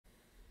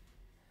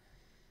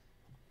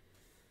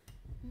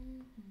That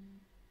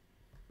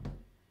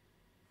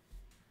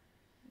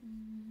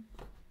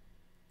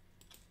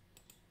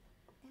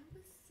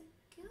was a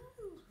good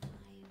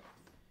life.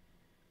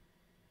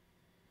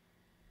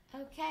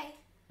 Okay,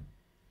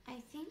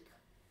 I think.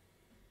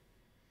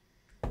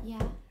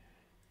 Yeah.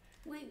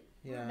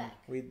 We're back.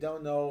 We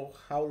don't know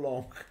how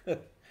long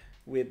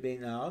we've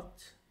been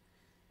out.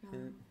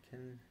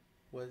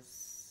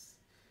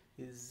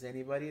 Is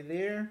anybody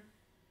there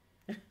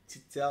to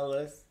tell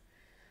us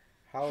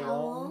how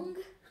long?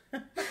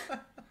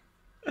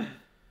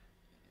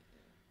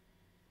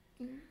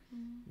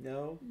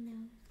 No?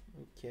 No.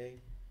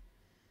 Okay.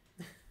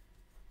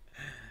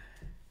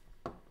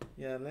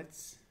 Yeah,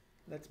 let's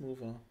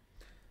move on.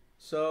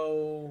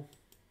 So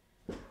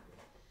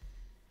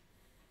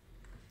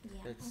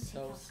that's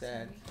so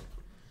sad.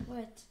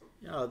 What?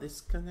 Oh,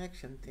 this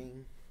connection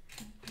thing.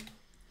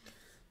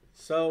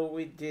 So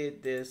we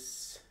did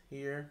this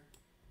here.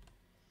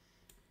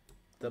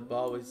 The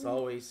ball is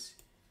always.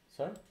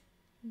 Sorry?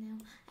 No,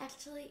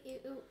 actually,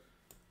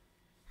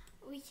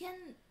 we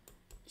can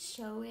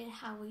show it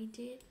how we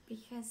did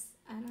because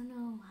I don't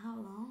know how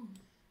long.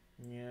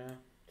 Yeah,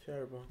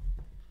 terrible.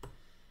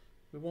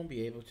 We won't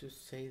be able to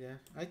say that.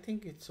 I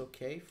think it's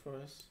okay for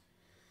us.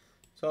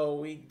 So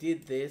we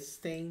did this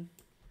thing.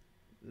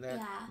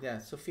 Yeah,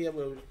 Sofia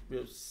will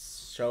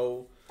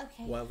show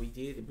what we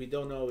did. We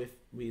don't know if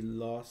we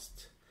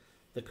lost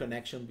the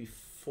connection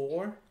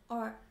before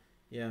or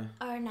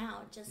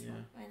now, just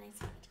when I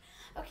said it.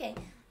 Okay,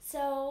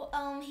 so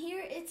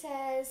here it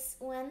says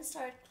when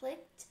start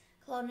clicked,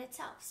 clone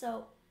itself.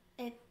 So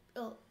it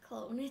will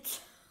clone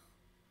itself.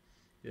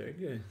 Very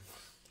good.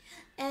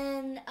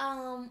 And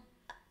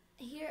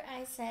here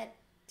I said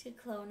to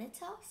clone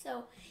itself.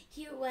 So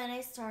here when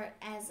I start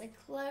as a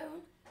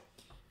clone,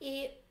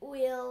 it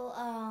will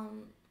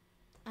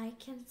I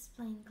can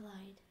explain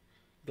glide.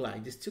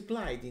 Glide is to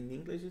glide. In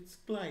English it's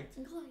glide.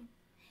 Glide.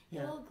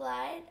 Yeah. It will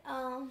glide.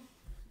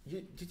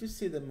 Did you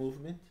see the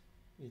movement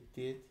it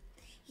did?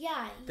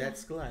 Yeah.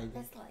 That's glide.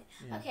 That's glide.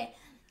 Yeah. Okay.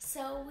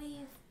 So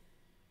we've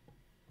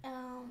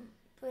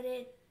put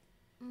it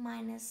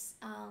minus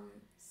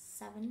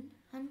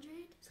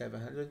 700.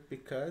 700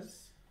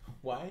 because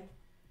why?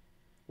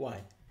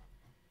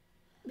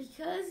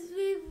 Because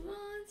we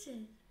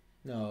wanted.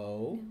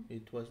 No,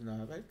 it was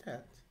not like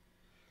that.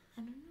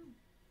 I don't know.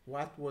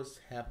 What was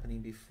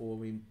happening before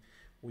we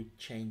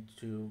changed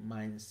to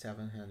minus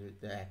 700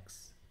 the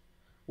x?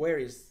 Where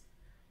is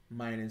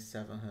minus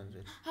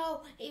 700?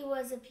 Oh, it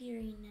was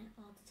appearing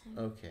all the time.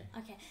 Okay.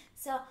 Okay.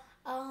 So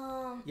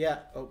yeah.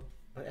 Oh,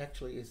 but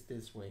actually it's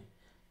this way.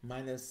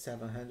 Minus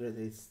 700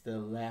 is the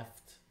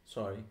left.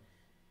 Sorry.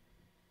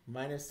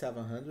 Minus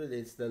 700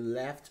 is the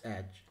left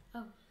edge.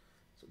 Oh.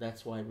 So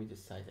that's why we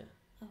decided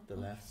the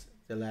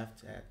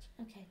left edge.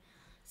 Okay.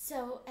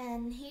 So,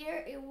 and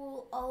here it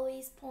will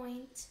always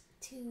point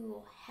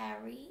to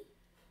Harry.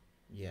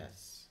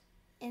 Yes.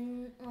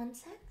 In 1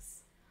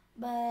 sex.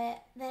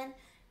 But then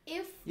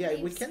if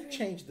we can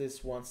change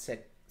this 1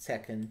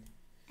 second.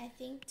 I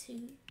think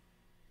 2.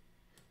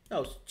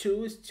 No,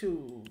 2 is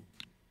too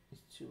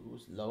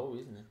low,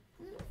 isn't it?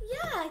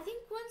 Yeah, I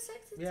think 1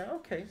 sex is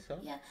okay, so.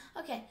 Yeah,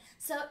 okay.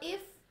 So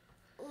if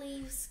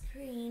leave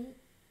screen,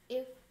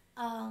 if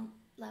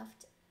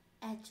left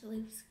edge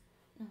leaves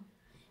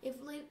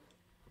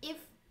if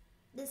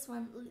this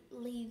one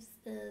leaves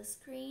the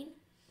screen,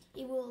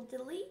 it will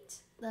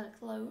delete the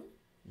clone.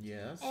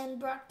 Yes. And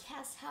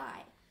broadcast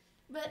high.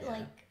 But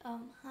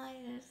high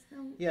is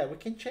yeah, we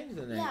can change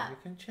the name. Yeah. We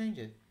can change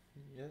it.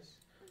 Yes.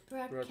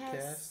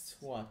 Broadcast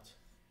what?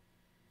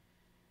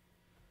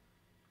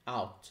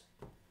 Out.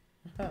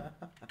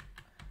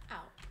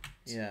 Out.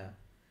 Yeah.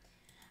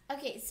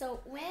 Okay,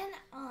 so when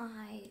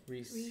I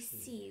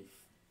receive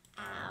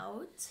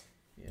out,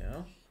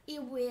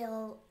 it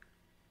will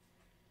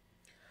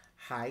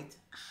hide.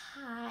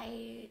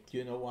 Do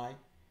you know why?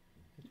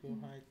 It will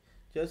hide.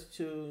 Just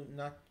to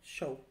not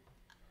show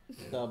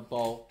the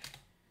ball.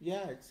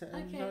 Yeah, it's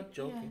I'm not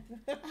joking.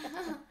 Yeah.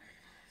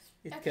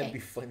 It can be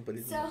fun, but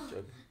it's not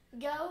joking.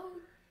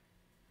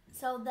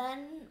 So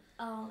then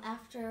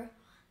after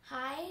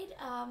hide,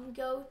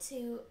 go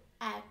to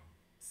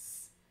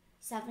X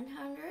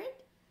 700.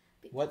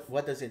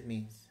 What does it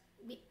mean?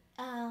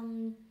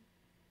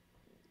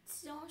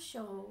 Don't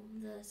show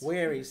the screen.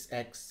 Where is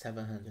X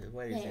 700?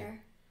 Where is it?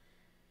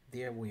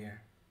 There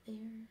where? There.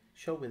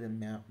 Show with a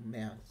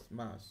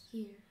mouse.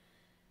 Here.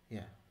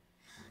 Yeah.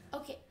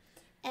 Okay.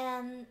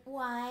 And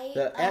why?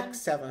 The X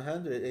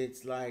 700,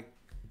 it's like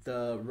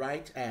the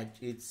right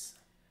edge. It's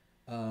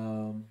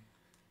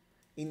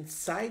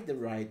inside the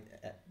right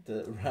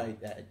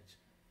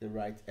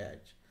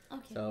edge.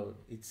 Okay. So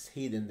it's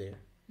hidden there.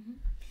 Mm-hmm.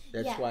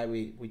 That's why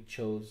we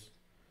chose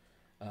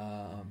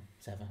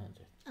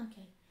 700.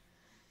 Okay.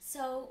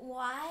 So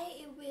why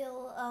it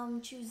will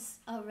choose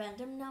a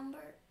random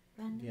number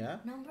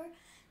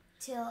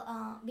till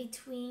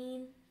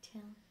between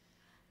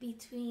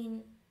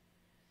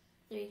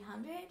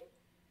 300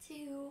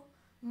 to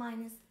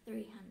minus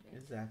 300.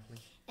 Exactly.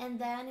 And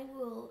then it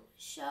will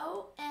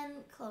show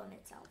and clone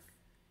itself.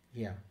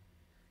 Yeah.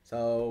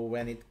 So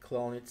when it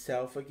clone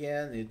itself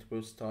again, it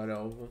will start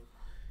over,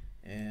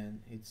 and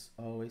it's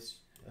always.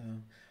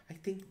 I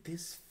think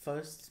this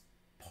first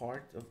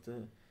part of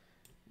the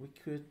we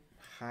could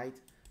hide.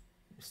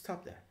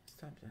 Stop there.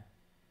 Stop there.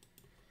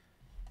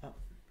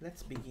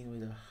 Let's begin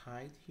with a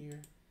hide here.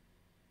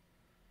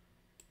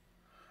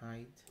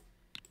 Hide.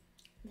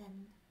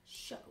 Then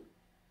show.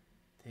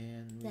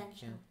 Then we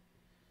can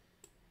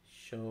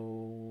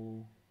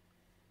show.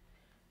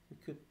 We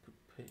could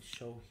put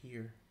show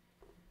here.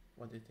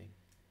 What do you think?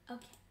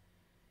 Okay.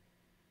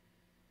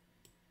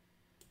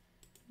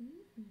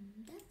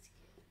 That's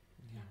good.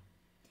 Yeah.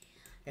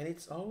 And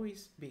it's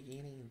always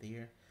beginning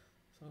there.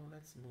 So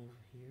let's move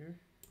here.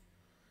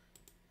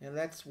 And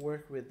let's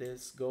work with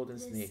this golden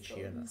snitch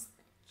here now.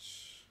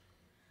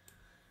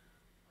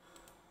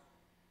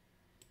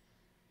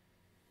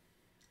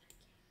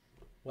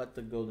 What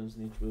the golden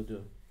snitch will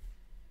do.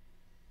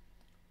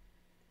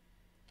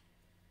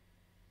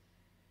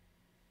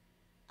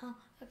 Oh,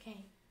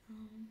 okay.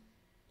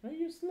 Are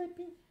you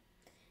sleeping?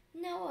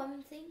 No,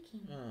 I'm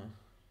thinking.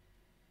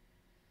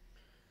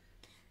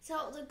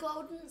 So the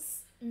golden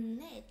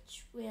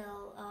snitch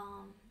will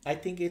I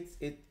think it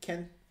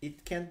can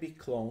be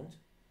cloned.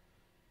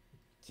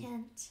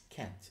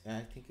 Can't.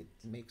 I think it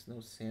makes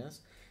no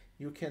sense.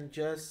 You can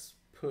just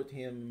put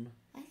him.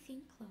 I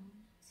think clone.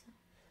 So.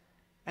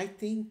 I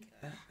think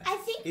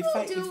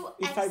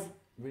if I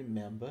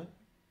remember.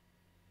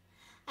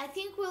 I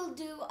think we'll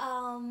do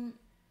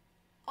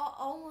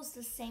almost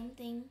the same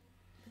thing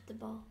with the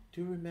ball.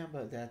 Do you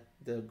remember that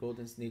the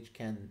golden snitch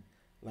can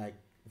like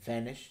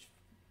vanish,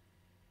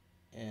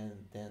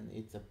 and then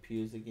it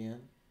appears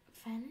again?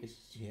 Vanish?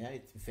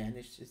 It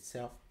vanished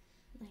itself.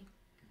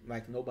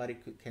 Like nobody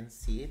can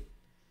see it,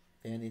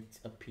 then it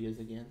appears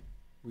again,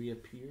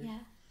 reappears.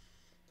 Yeah.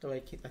 So I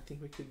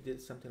think we could do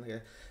something like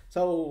that.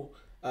 So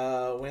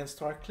when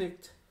star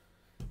clicked,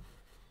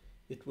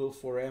 it will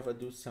forever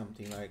do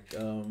something like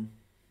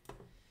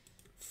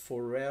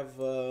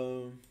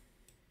forever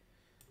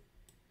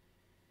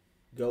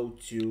go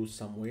to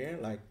somewhere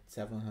like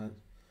 700.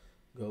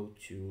 Go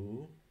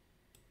to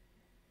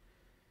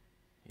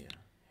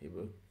he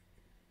will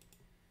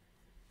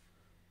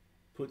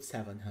put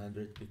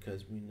 700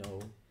 because we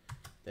know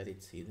that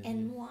it's hidden.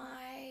 And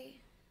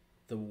why?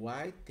 The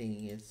Y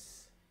thing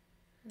is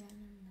Random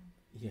number.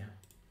 Yeah.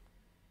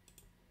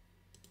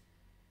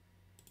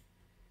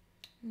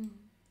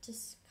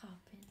 Just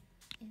copy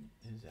it.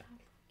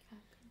 Exactly.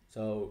 Copy.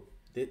 So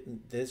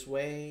this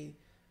way,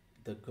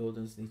 the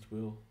golden snitch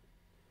will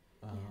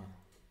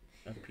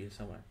appear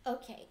somewhere.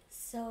 Okay,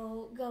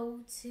 so go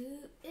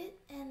to it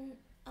and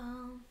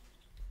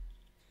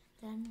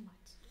then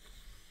what?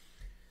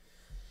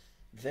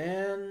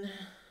 Then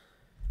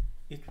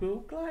it will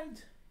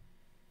glide,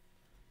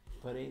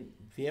 but in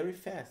very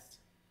fast.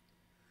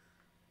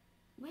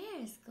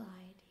 Where is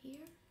glide?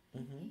 Here? I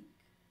think.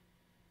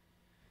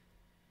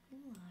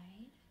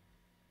 Glide.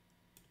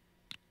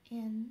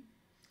 In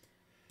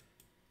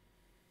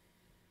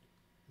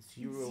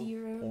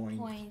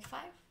 0.5?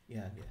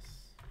 Yeah,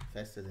 yes.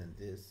 Faster than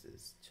this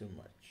is too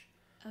much.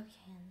 Okay,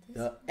 and this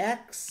The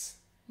X.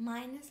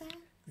 minus X?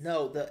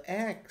 No, the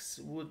X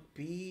would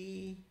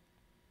be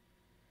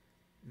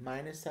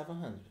minus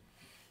 700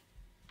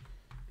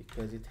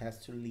 because it has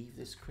to leave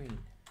the screen.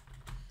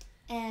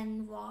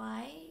 And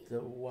Y?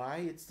 The Y,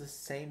 it's the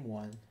same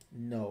one.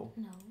 No.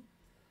 No,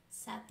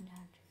 700.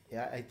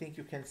 Yeah, I think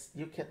you can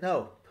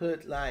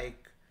put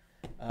like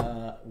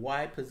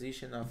Y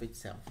position of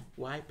itself.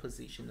 Y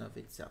position of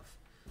itself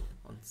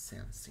on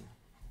sensing.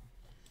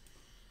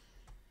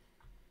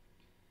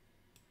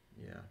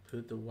 Yeah,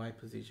 put the Y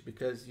position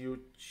because you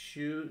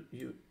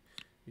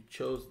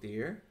chose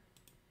there.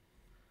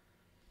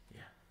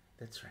 Yeah,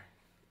 that's right.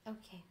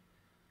 Okay.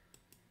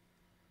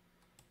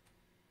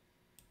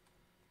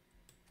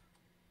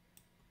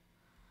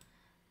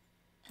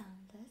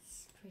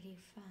 That's pretty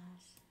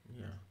fast.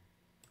 Yeah.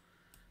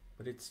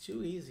 But it's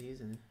too easy,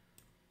 isn't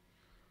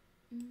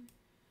it?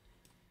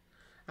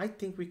 I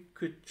think we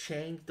could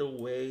change the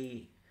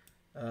way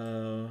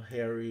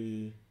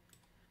Harry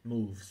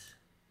moves.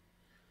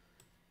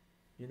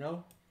 You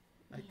know?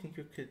 I think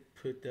you could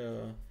put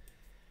the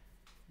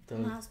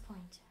mouse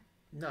pointer.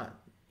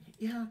 Not.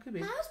 Yeah, it could be.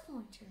 Mouse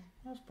pointer.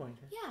 Mouse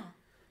pointer.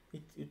 Yeah.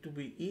 It will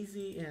be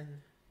easy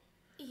and.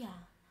 Yeah.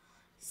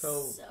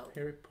 So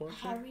Harry Potter.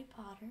 Harry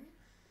Potter.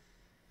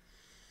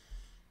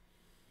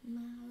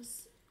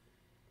 Mouse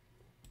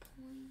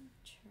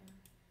pointer.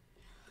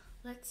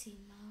 Let's see,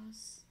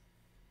 mouse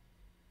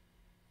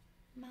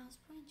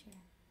pointer.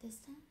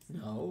 Distance?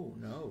 No.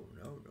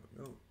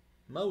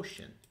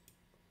 Motion.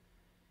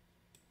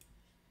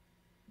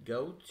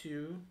 Go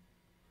to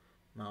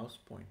mouse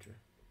pointer.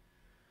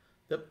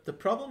 The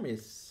problem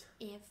is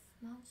if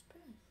mouse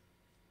press.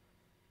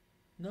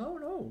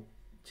 No.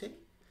 Take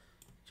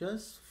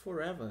just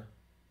forever.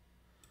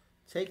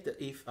 Take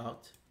the if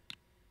out.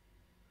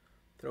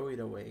 Throw it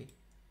away.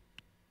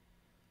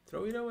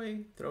 Throw it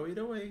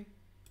away.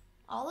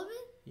 All of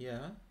it?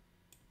 Yeah.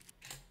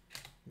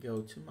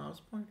 Go to mouse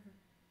pointer.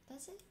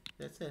 That's it?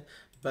 That's it.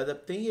 But the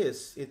thing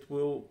is, it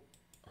will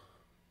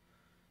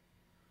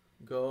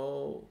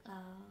go.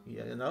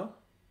 Yeah, you know.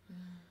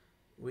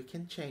 We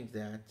can change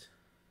that.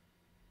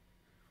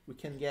 We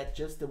can get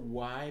just the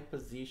Y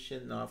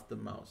position of the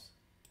mouse.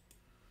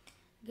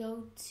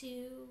 Go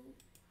to.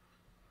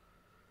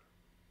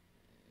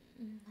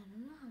 I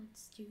don't know how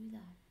to do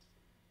that.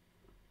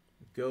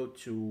 Go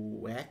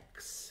to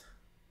X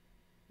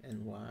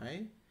and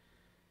Y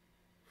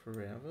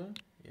forever.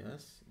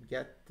 Yes.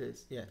 Get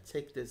this. Yeah.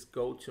 Take this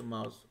go to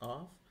mouse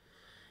off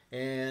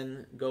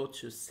and go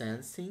to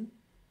sensing.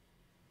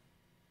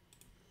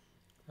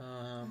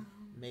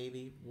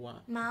 Maybe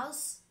what?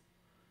 Mouse.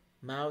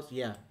 Mouse.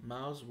 Yeah.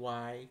 Mouse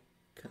Y.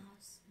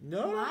 Mouse.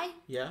 No. Y.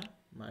 Yeah.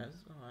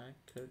 Mouse Y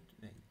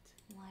coordinate.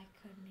 Y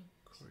coordinate.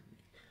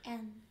 Coordinate.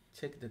 And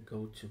take the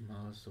go to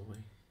mouse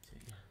away.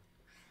 Yeah.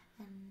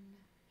 And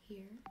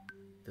here.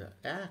 The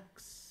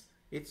X.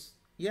 It's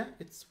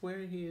where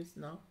he is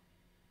now.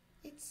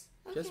 It's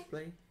okay. Just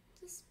play.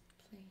 Just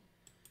play.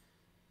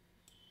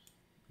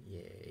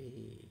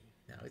 Yay.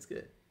 Now it's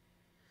good.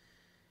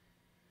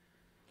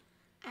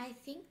 I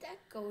think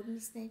that golden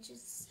snitch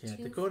is too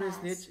the golden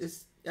fast. snitch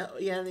is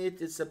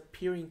it is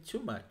appearing too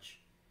much.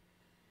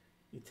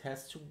 It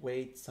has to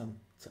wait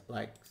some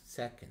like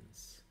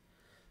seconds.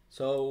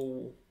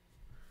 So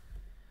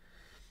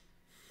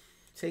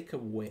take a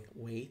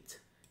wait.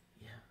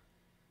 Yeah.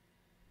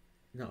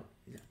 No.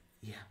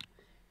 Yeah.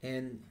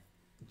 And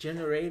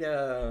generate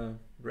a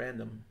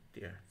random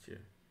there too.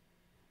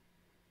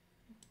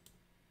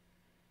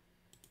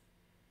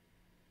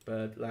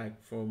 But like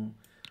from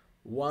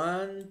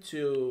 1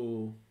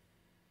 to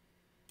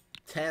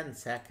 10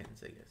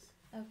 seconds, I guess.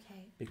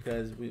 Okay.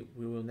 Because we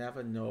will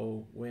never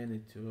know when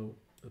it will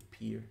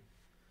appear.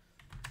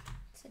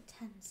 It's a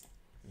 10 seconds.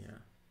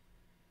 Yeah.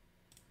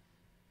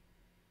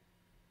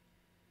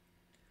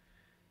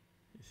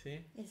 You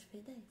see? It's for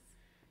this.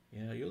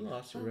 Yeah, you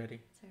lost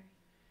already. Sorry.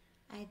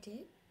 I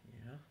did?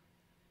 Yeah.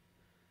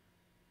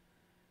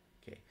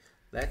 Okay.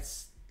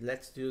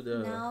 Let's do the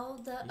now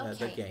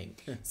the game.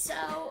 So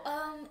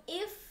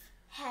if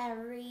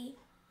Harry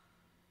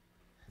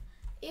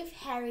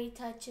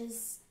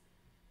touches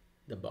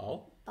the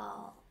ball?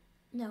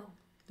 No.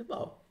 The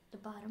ball. The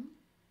bottom.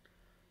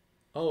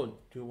 Oh,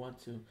 do you want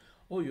to?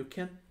 Oh, you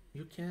can.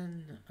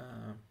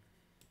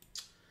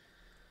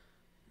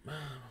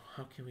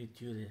 How can we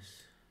do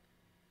this?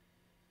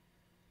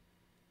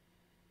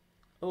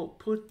 Oh,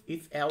 put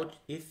if else.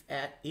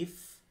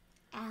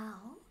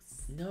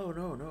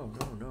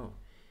 No.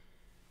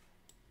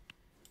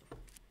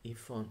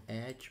 If on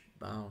edge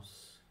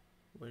bounce.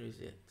 Where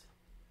is it?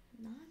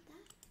 Not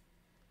that.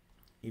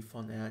 If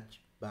on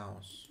edge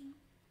bounce.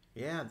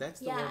 Yeah,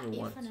 that's the one we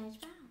want. Yeah, if on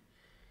edge bounce.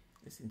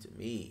 Listen to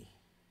me.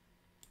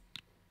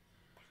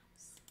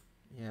 Bounce.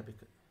 Yeah,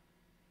 because.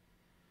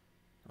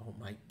 Oh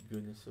my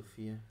goodness,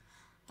 Sophia.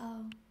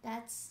 Oh,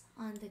 that's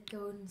on the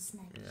golden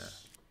snitch. Yeah.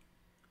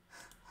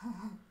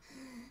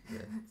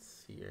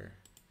 That's here.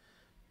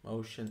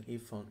 Motion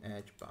if on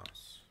edge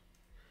bounce.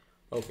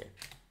 Okay.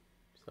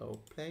 So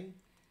play.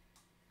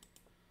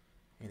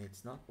 And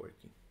it's not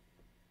working.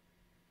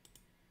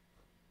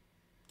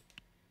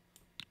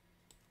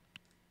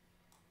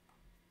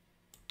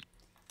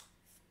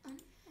 On edge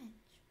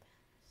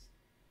bounce.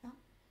 No.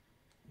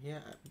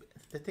 Yeah,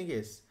 the thing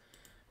is,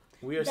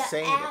 we are the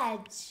saying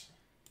edge.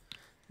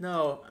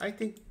 No, I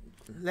think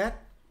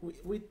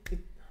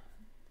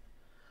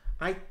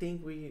I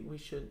think we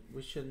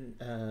shouldn't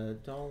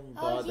don't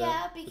bother. Oh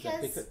yeah,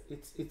 because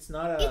it's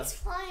not a. It's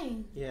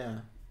fine. Yeah,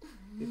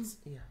 it's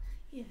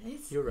Yeah,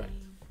 it's. You're fine. right.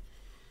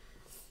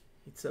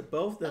 It's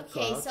above the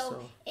cloud. Okay,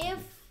 so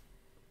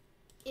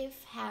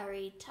if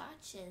Harry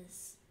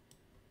touches,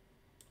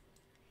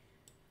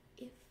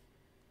 if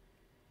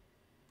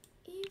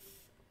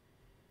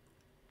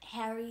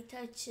Harry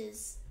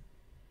touches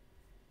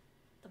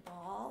the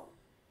ball.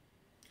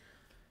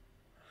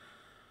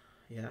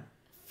 Yeah.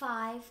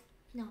 5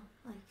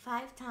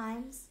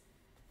 times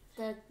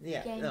the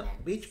game ends.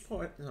 Which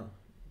part? No,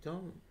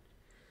 don't.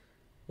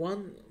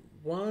 One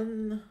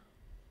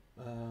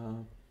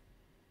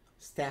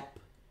step.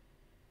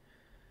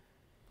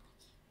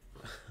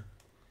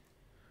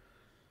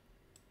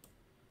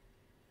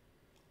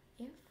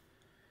 If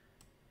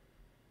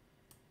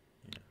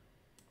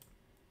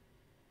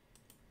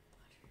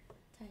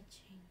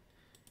touching.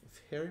 If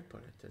Harry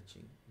Potter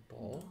touching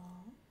ball.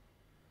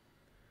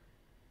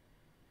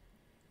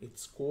 It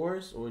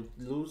scores or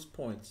lose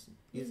points,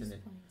 isn't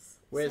it? Points.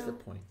 Where's the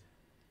point?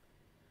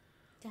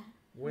 That.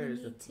 Where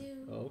is the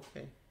point?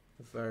 Okay,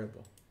 a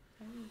variable.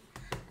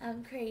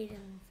 I'm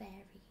creating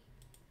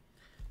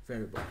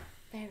Variable.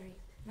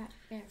 not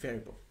very.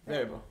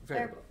 Variable.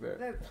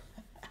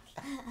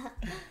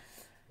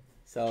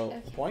 So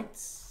Okay.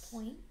 points.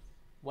 Point.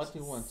 What do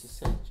you want to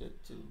say to?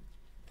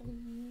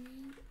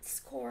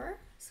 Score?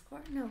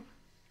 No.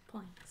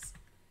 Points.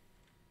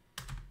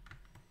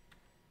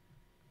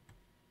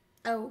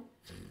 Oh.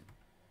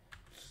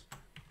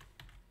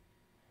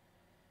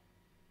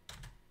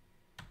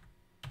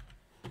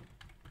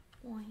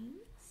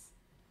 Points.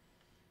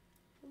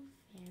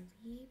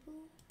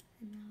 variable,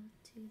 and now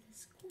to the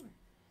score.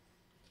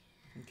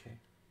 Okay.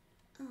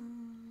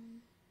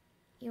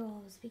 You're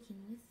always speaking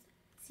with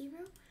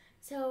 0.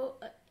 So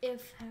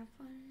if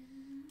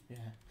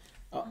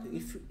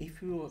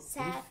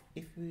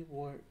if we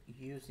were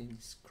using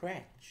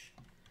Scratch,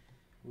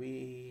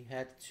 we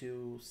had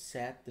to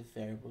set the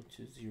variable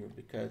to 0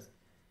 because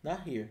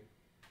not here,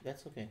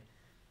 that's okay,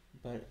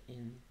 but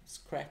in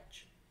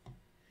Scratch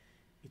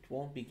it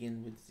won't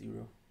begin with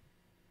 0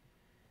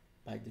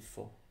 by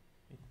default.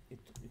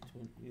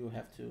 You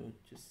have to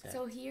just set.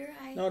 So here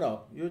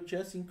no, you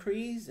just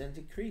increase and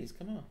decrease.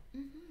 Come on.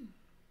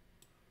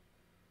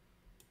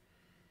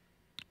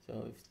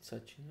 So if it's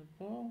touching the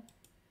ball.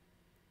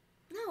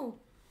 No,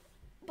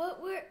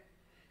 but we're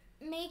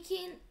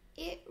making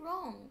it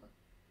wrong.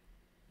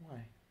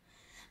 Why?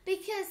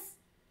 Because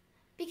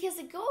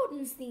the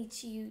goldens need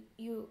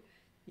you.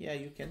 Yeah,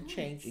 you can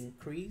change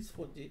increase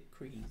for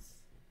decrease.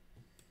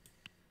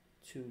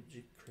 To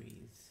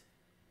decrease.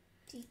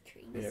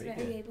 Decrease Very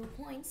variable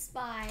points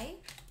by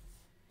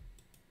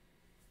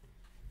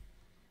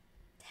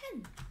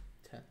 10.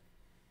 10.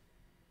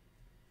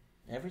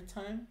 Every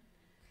time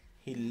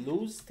he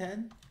lose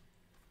 10?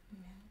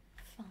 No,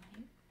 5.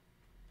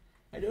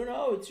 I don't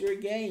know, it's your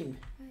game.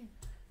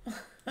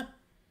 5.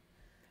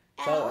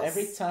 So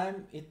every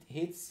time it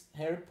hits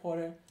Harry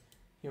Potter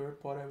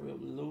will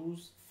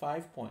lose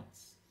 5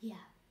 points.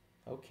 Yeah.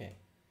 Okay.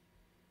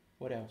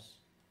 What else?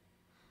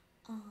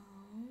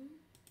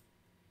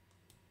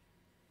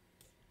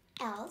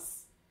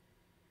 Else?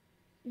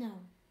 No.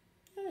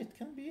 Yeah, it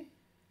can be.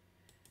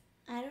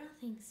 I don't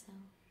think so.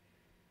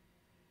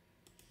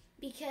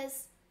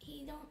 Because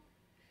he don't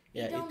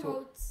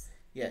notes.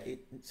 Yeah,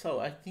 so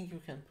I think you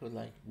can put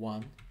like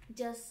 1.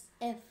 Just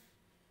if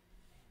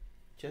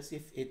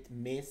it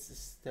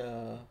misses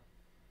the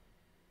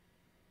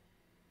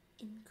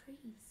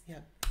increase.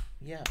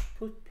 Yeah,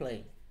 put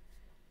play.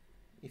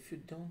 If you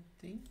don't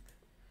think,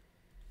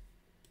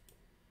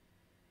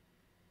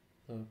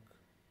 look,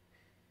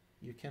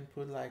 you can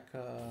put like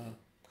a.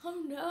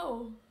 Oh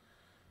no,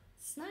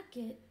 it's not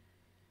good.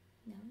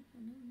 No.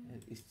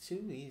 It's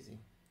too easy.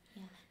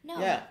 Yeah. No.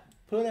 Yeah,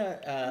 put a.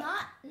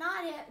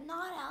 Not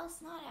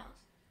else.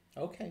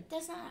 Okay.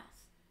 That's not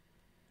else.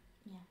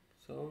 Yeah.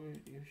 So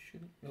you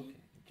should.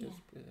 Okay,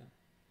 just put a.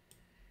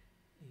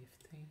 If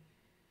thing.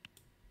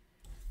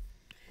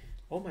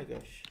 Oh my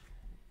gosh.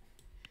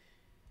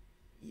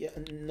 Yeah,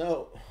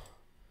 no.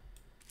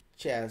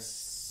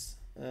 Chess.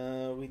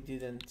 We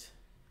didn't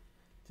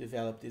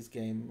develop this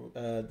game.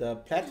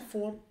 The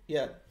platform.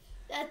 Yeah.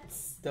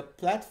 The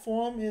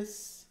platform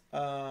is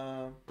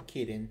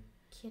Kitten.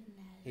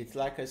 It's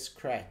like a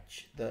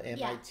Scratch, the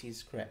MIT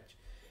Scratch,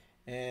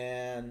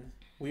 and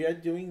we are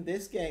doing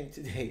this game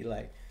today.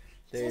 Like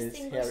there's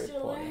Harry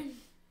Potter.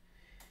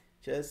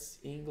 Just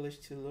English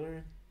to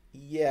learn.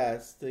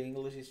 Yes, the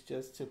English is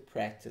just to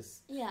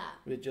practice. Yeah.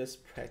 We're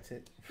just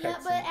practicing. Yeah,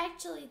 but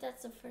actually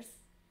that's the first.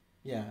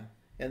 Yeah,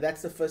 and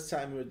that's the first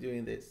time we're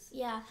doing this.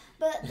 Yeah,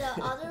 but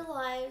the other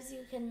lives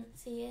you can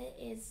see it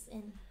is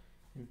in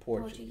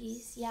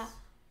Portuguese. Yeah.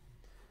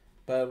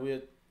 But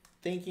we're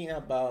thinking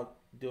about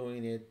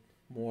doing it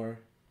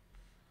more.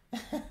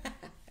 Don't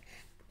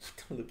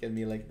look at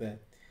me like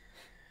that.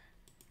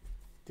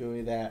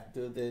 Do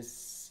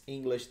this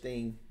English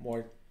thing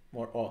more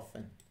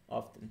often.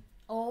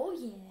 Oh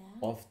yeah.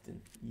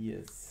 Often,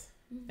 yes.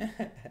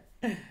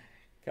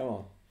 Come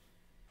on.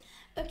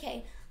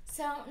 Okay,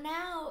 so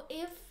now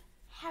if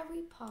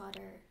Harry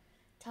Potter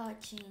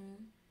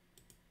touching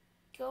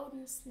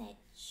Golden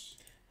Snitch.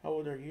 How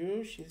old are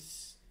you?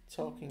 She's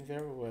talking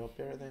very well,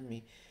 better than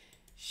me.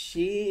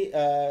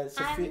 Sophia,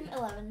 I'm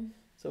 11.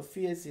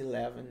 Sophia's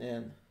 11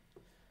 and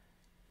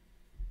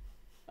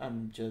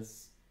I'm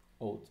just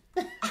old.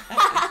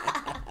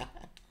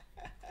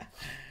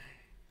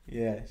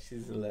 Yeah,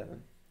 she's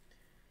 11.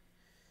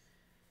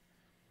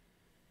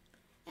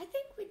 I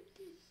think we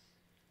did.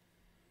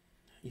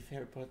 If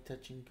Harry Potter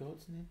touching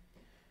goats in it?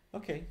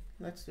 Okay,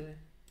 let's do it.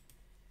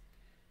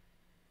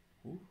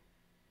 Ooh.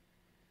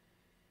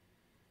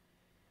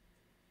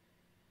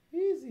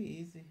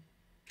 Easy.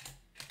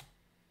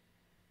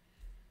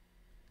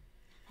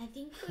 I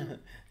think we...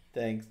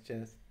 Thanks,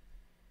 Jess.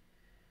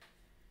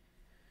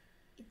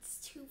 It's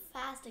too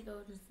fast to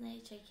Golden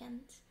Snitch. I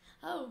can't.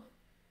 Oh,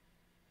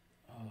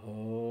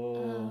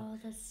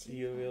 that's too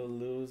you fast. will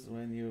lose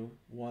when you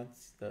want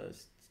the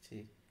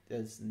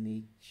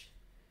snitch.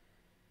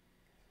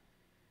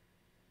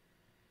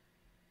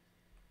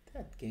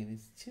 That game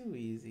is too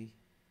easy.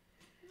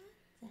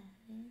 Not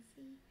that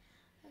easy.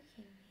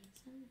 Okay, wait.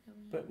 So I'm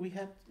going. But we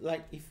have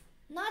like if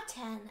Not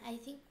 10. I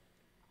think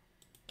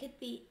could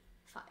be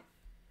 5.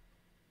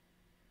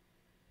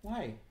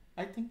 why?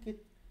 I think 10.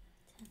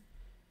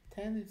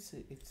 10 it's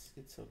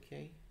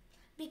okay.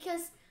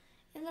 Because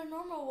in the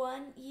normal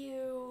one,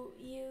 you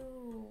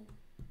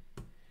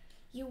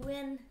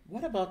win.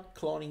 What about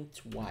cloning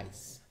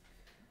twice?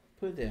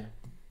 Put there.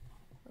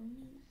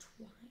 Cloning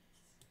twice.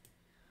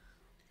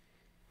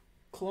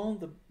 Clone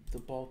the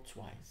ball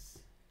twice.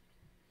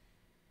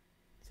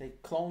 Say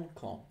clone.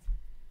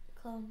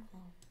 clone.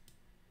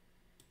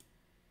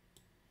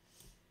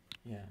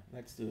 Yeah,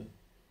 let's do it.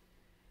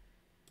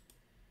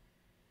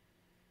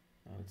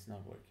 No, it's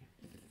not working.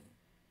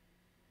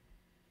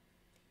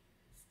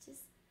 It's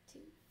just too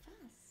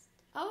fast.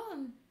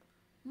 Oh,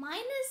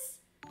 minus.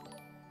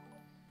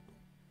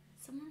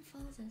 Someone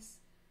follows us.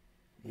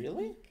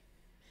 Really?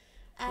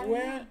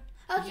 Where?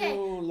 Okay.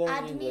 you learn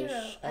Admiral.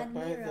 English?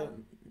 Admiral.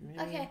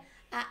 Okay.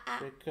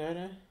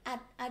 Ricardo.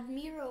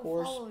 Admiral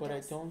Course, followed but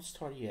us. I don't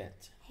start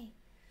yet. Hey.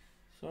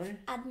 Sorry?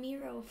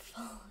 Admiral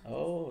followed.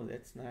 Oh,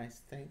 that's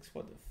nice. Thanks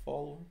for the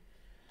follow.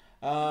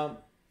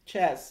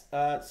 Chess,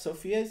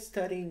 Sofia is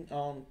studying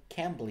on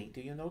Cambly.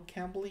 Do you know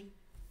Cambly?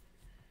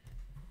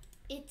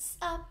 It's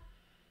a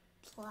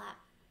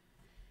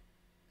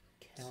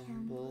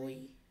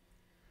Cambly.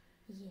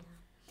 Yeah.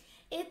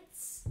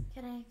 It's.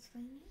 Can I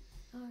explain it?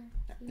 Or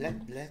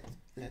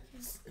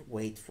Let's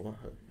wait for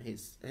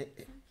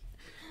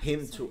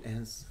him to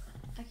answer.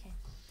 Okay.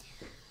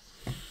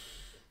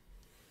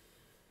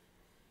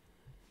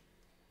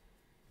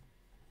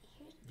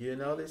 Do you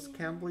know this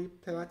Cambly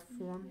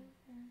platform?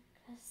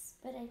 Yes,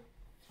 but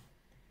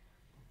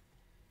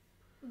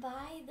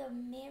by the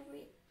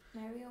Mary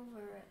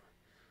over.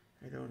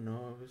 I don't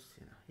know.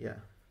 Yeah.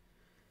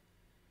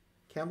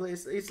 Cambly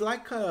is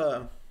like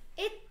a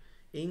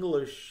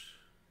English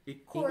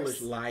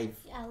live.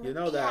 Yeah, you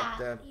know that?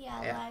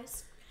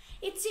 Lives.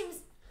 It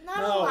seems not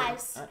a no,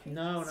 live.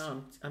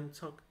 No. I'm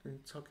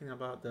talking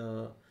about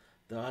the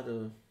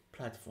other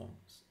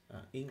platforms,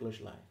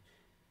 English Live,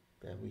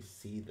 that we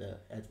see the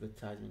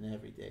advertisement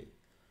every day.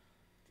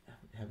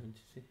 Haven't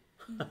you seen?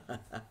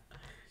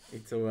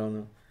 It's so well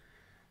known.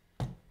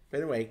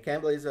 But anyway,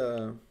 Cambly is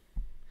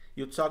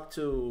you talk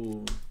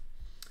to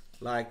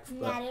like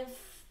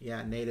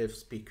native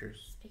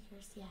speakers.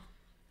 Yeah.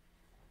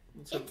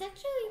 It's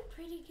actually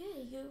pretty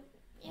good.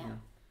 Yeah.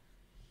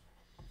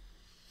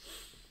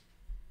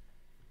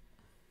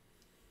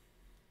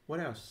 What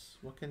else?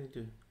 What can you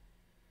do?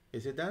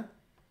 Is it done?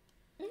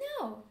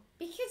 No,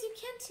 because you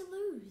can't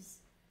lose.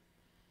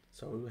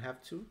 So we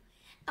have to.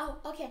 Oh,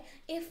 okay.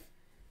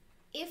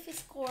 If a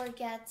score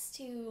gets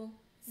to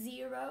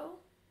 0,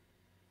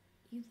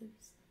 you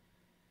lose.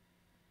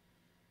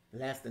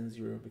 Less than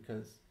 0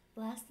 because.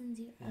 Less than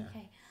 0. Yeah.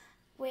 Okay.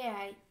 Where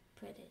I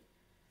put it?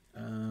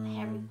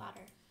 Harry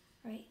Potter,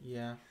 right?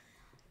 Yeah.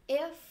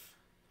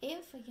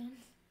 If again.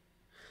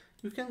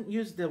 You can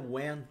use the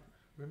when.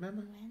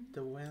 Remember when?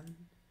 The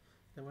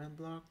when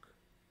block.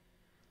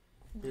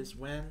 There's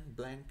when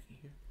blank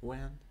here.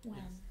 When. When.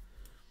 Yes.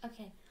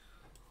 Okay.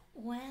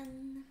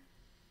 When.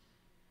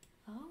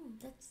 Oh,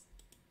 that's.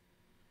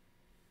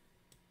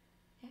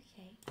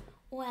 Okay.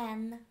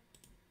 When.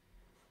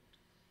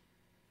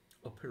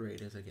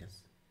 Operators, I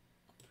guess.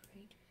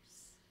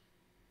 Operators.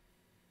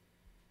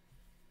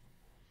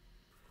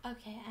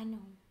 Okay, I know.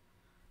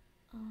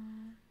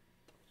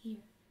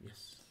 Here.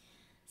 Yes.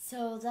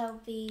 So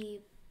that'll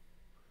be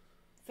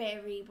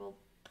variable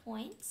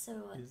points.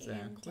 So exactly.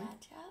 in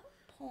data,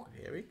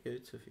 very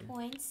good, Sophia.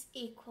 Points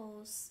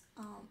equals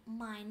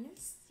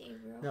minus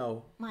 0.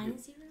 No.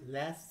 Minus 0.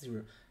 Less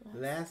 0.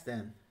 Less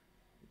than.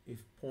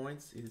 If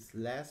points is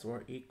less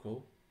or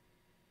equal,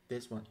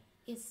 this one.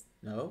 Is.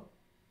 No.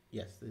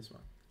 Yes, this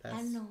one. Less.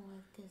 I know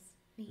what this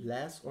means.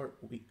 Less or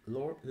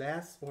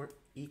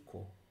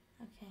equal.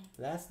 Okay.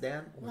 Less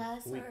than or,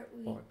 less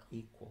or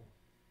equal.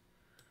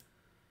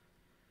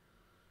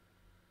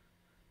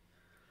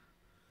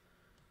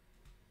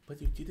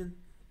 But you didn't.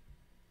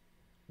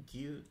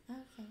 Okay.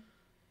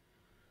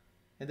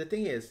 And the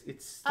thing is,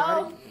 it's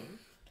starting. Oh.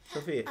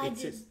 Sophia,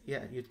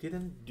 you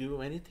didn't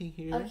do anything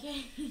here.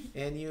 Okay.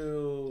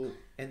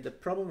 and the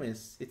problem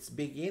is, it's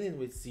beginning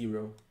with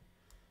 0.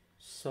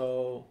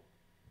 So,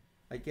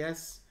 I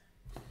guess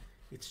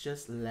it's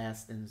just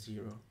less than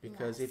 0.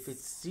 Because if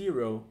it's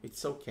 0,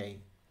 it's okay.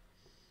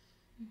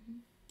 Mm-hmm.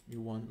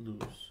 You won't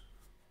lose.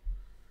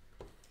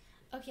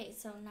 Okay,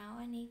 so now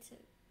I need to.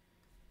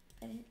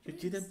 You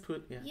didn't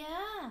put,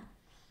 Yeah.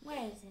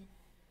 Where is it?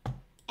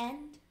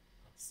 End.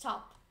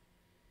 Stop.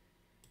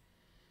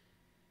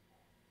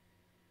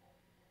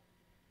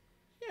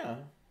 Yeah.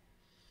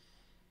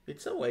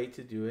 It's a way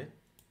to do it.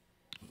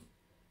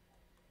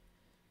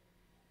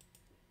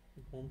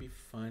 It won't be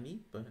funny,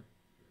 but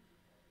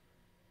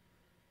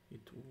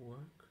it will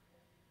work.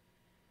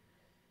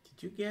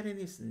 Did you get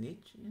any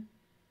snitch? Yeah?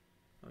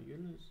 Oh, you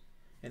lose.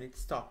 And it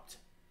stopped.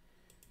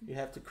 You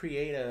have to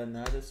create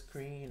another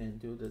screen and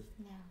do the...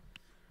 No.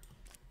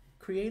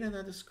 Create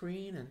another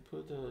screen and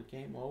put the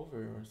game over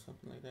or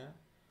something like that.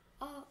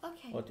 Oh,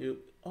 okay.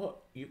 Or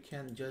you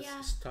can just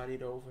start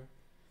it over.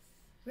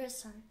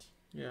 Restart.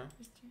 Yeah.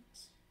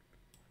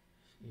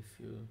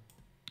 Restart.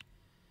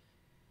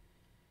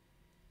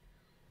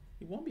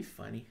 It won't be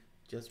funny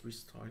just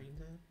restarting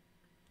that.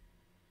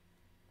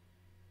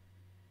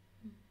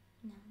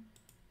 No.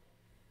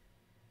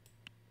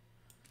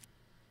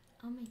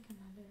 I'll make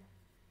another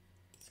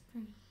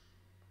screen.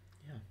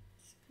 Yeah.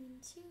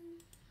 Screen 2.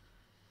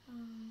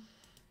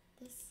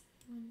 This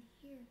one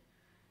here.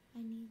 I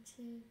need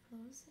to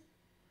close it.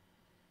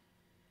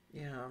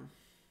 Yeah.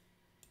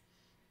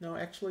 No,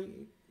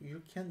 actually,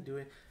 you can do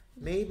it.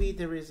 Maybe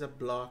there is a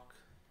block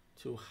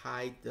to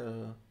hide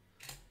the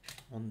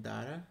on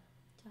data.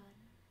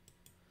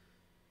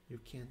 You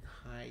can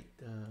hide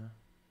the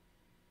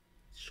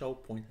show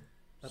point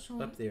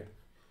up there.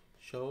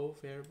 Show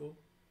variable.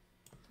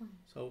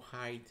 So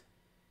hide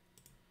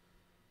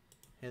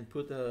and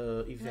put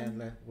the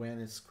event when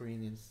a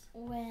screen is.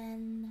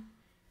 When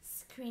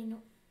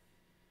screen.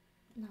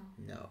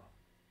 No.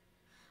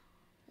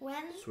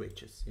 When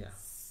switches, yeah.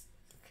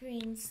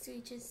 Screen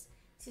switches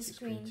to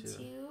screen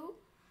 2.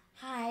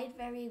 Hide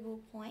variable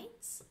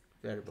points.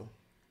 Variable.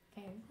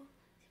 2 points.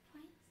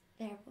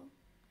 Variable.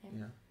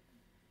 Yeah.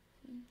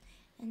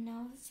 And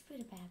now let's put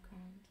a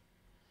background.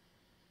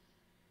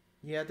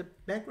 Yeah, the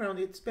background,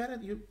 it's better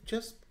you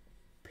just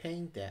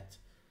paint that.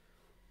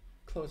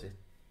 Close it.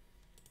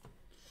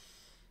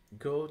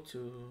 Go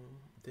to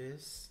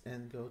this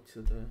and go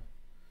to the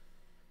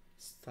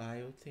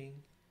style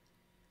thing.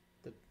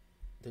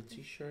 The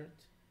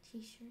t-shirt.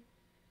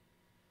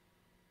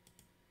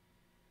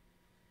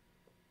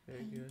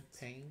 Very good.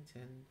 Paint,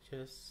 and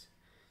just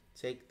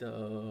take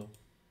the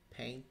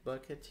paint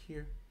bucket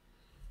here.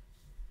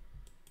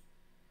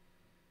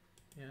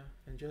 Yeah,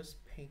 and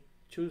just paint.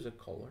 Choose a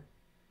color.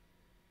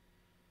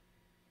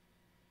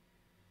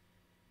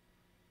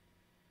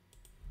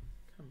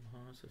 Come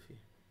on, Sophia.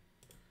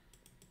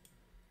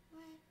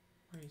 What?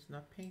 Why he's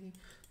not painting?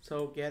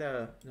 So get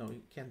a no,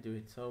 you can't do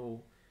it.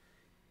 So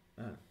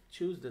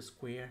choose the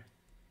square.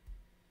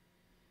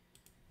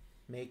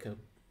 Make a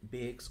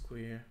big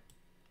square.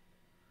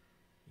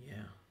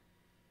 Yeah.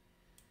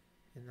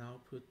 And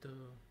now put the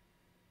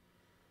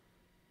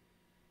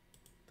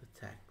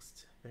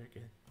text. Very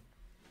good.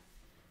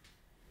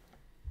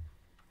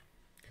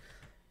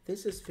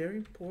 This is very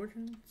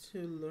important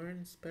to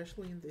learn,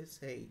 especially in this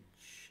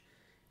age.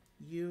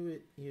 You're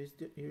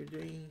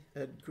doing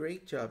a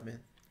great job, man.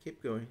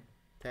 Keep going.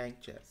 Thank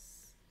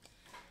Jess.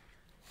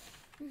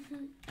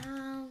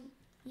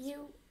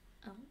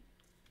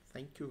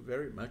 Thank you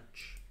very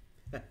much.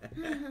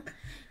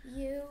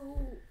 You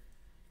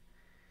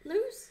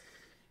lose?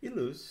 You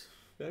lose.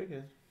 Very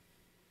good.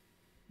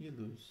 You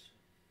lose.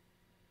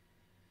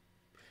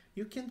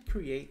 You can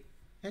create,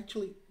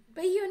 actually.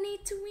 But you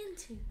need to win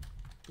too.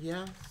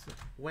 Yeah, so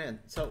when?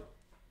 So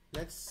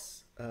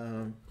let's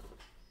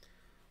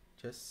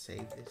just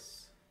save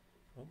this.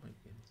 Oh my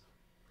goodness.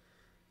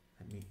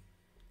 Let me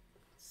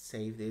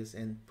save this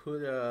and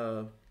put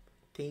a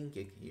thing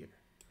here.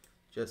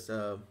 Just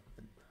a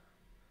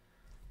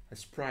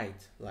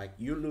sprite, like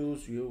you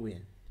lose, you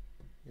win.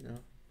 You know?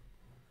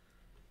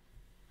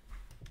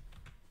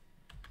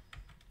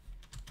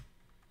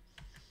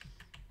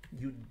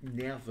 You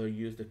never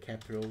use the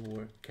capital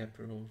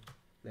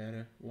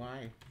letter.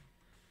 Why?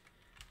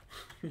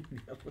 You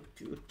never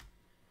do.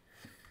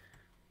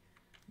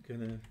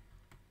 Gonna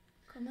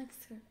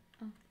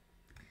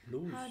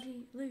lose. How do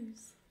you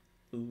lose?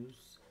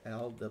 Lose.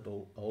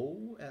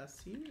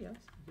 L-O-O-S-E. Yes.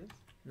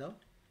 No.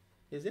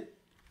 Is it?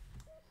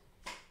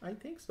 I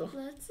think so.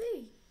 Let's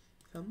see.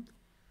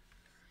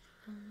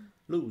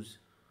 Lose.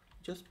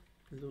 Just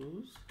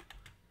lose.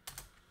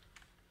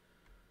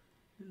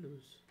 You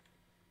lose.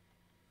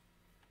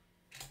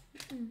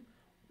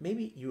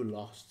 Maybe you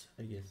lost,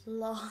 I guess.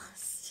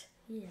 Lost.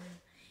 Yeah.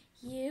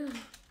 You.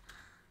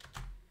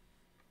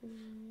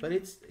 But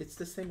it's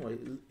the same way.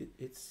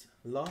 It's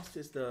lost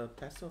is the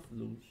past of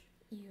lose.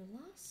 You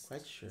lost.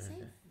 Quite sure.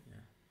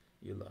 Yeah.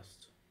 You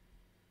lost.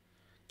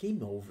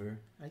 Game over.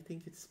 I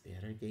think it's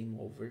better. Game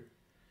over.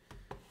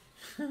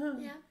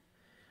 Yeah.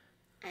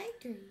 I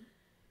agree.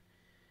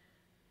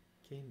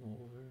 Game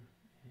over.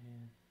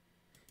 And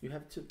you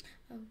have to.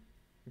 Oh.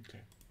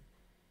 Okay.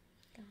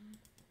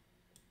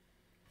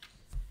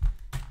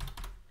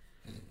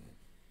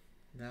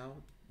 Now,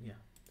 yeah,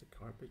 the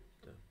carpet,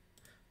 the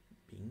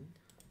bin.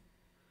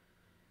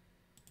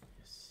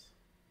 Yes.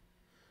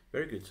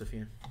 Very good,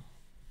 Sofia.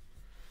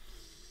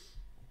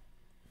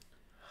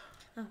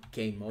 Oh.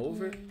 Game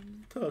over.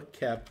 The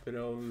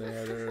capital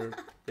letter,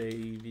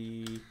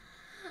 baby.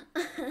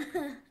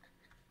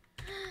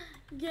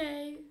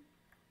 Game.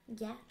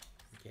 Yeah.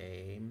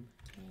 Game.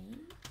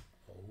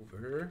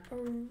 Over.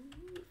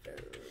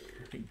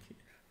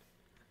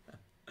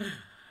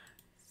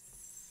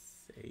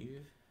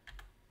 Save.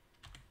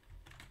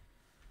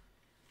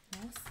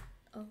 Yes.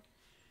 Oh.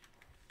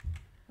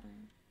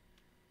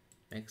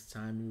 Next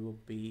time we will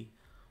be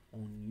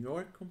on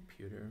your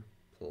computer,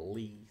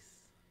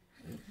 please.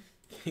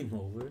 Game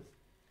over.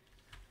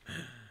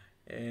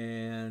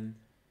 And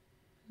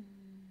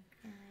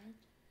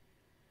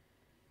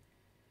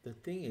the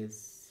thing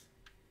is,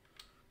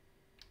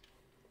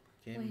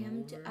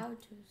 I'll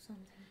do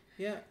something.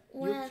 Yeah,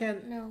 you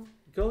can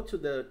go to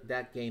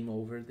that game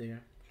over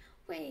there.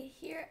 Wait,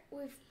 here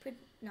we've put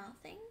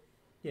nothing?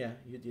 Yeah,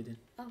 you didn't.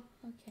 Oh,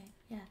 okay,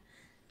 yeah.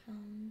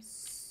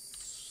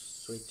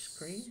 Switch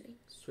screen.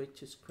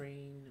 Switch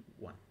screen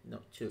 1. No,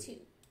 2. 2.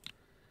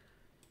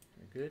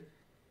 Very good.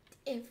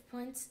 If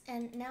points,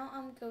 and now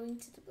I'm going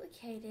to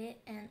duplicate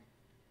it, and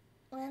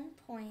when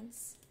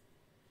points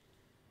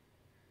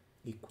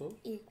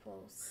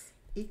equals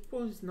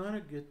equal is not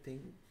a good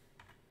thing.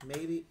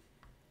 Maybe.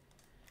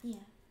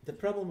 Yeah. The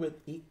problem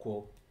with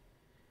equal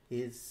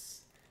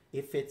is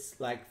if it's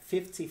like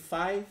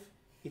 55,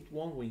 it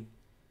won't win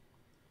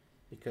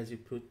because you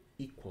put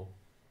equal.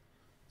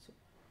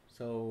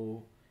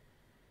 So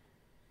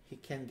he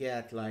can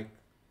get like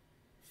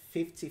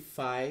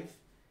 55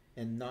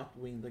 and not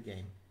win the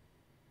game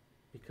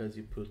because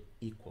you put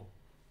equal.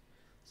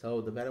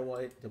 So the better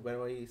way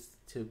is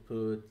to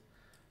put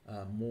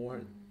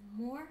more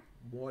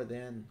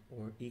than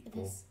or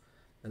equal.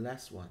 The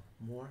last one,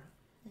 more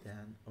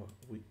than or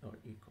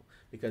equal.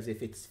 Because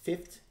if it's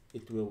fifth,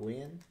 it will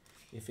win.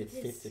 If it's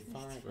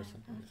 55 or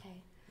something.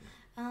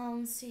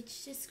 Okay.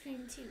 Switch to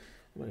screen 2.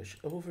 Mush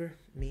over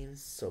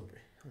means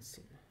sober.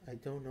 I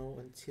don't know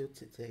until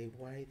today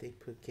why they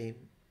put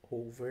game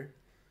over.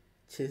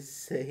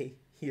 Just say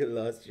you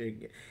lost your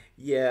game.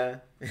 Yeah.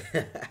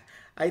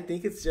 I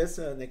think it's just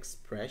an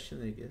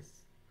expression, I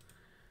guess.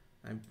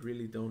 I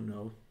really don't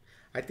know.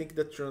 I think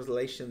the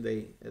translation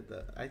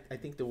I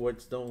think the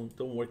words don't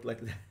work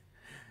like that.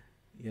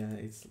 Yeah,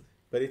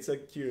 but it's a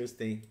curious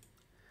thing.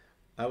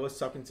 I was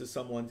talking to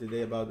someone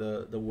today about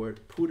the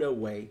word put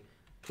away.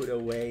 Put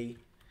away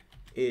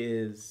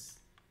is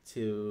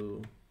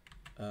to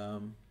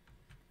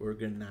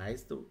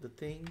organize the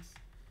things,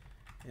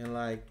 and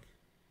like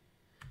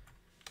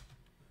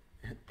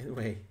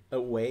anyway,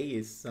 away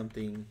is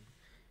something.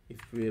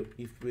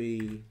 If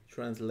we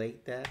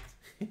translate that,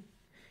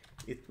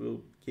 it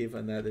will give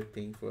another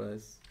thing for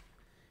us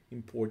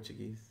in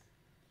Portuguese.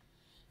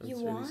 That's you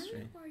really won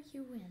strange. Or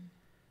you win?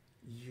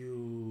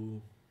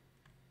 You.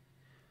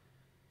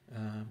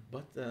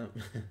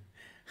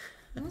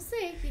 Não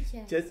sei o que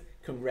é. Just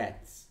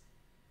congrats.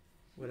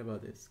 What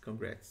about this?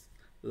 Congrats.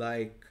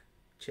 Like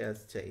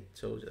Chess Tate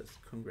told us,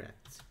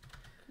 congrats.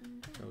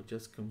 No,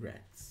 just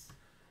congrats.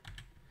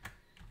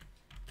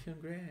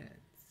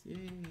 Congrats.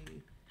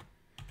 Yay.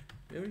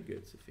 Very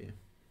good, Sofia.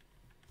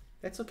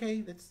 That's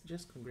okay. That's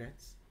just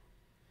congrats.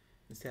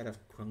 Instead of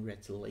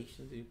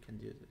congratulations, you can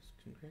do this.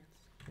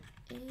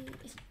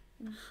 Congrats.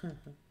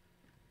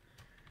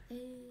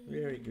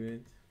 Very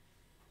good.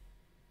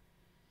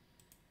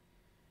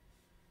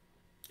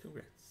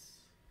 Congrats.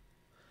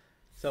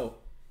 So.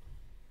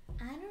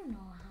 I don't know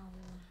how.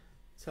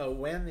 So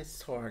when it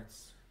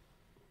starts,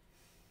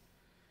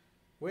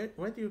 where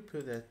do you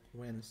put that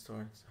when it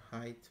starts?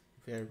 Height,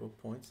 variable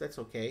points. That's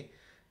okay.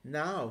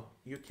 Now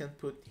you can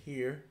put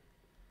here,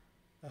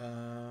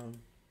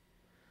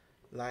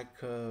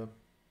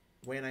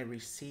 when I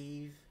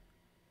receive,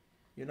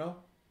 you know.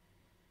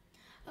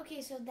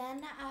 Okay, so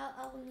then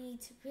I'll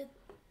need to put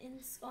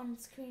on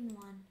screen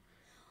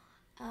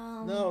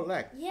 1. No,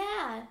 like.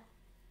 Yeah.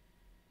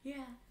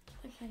 Yeah.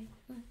 Okay.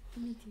 Let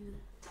me do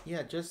that.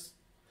 Yeah, just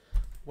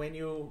when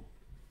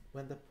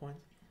the point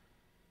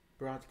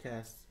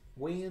broadcast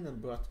win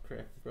and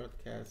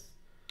broadcast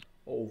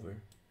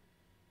over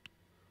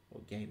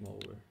or game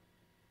over.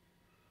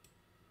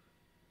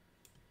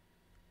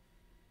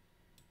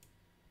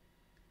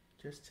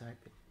 Just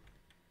type it.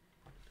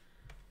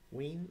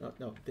 Win. Oh,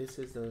 no, this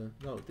is the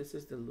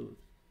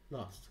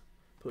lost.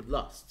 Put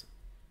lost.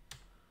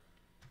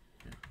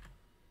 Yeah.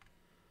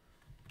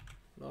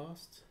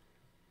 Lost.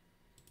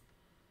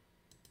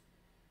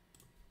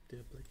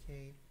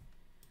 Duplicate.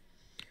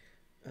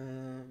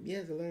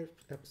 Yeah, the lot of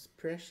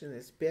expression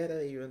is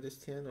better you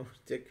understand or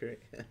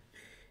decorate.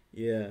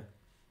 Yeah.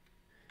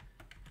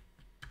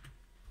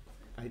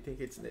 I think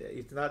it's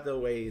not the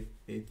way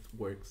it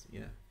works.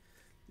 Yeah,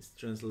 this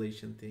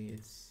translation thing,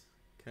 it's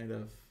kind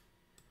of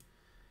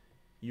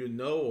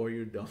or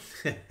you don't.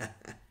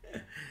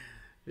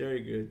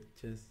 Very good.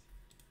 Just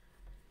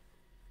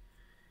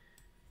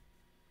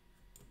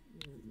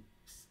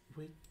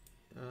wait.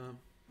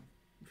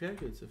 Very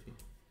good, Sophie.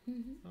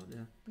 Well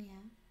done.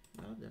 Yeah.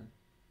 Well done.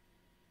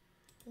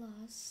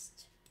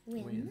 Lost.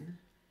 Win.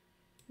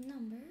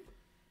 Number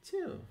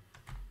 2.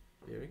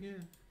 Very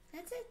good.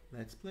 That's it.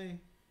 Let's play.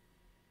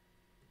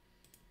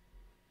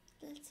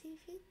 Let's see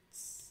if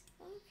it's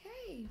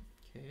okay.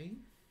 Okay.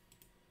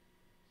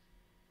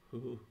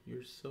 Ooh,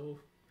 you're so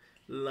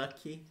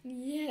lucky.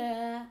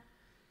 Yeah.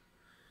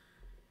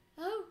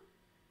 Oh.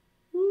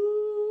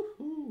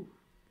 Woo-hoo.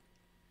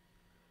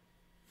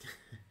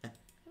 It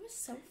was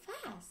so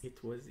fast.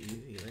 It was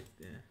easy like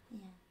that.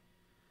 Yeah.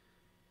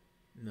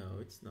 No,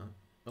 it's not.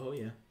 Oh,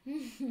 yeah.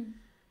 You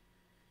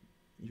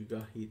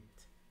got hit.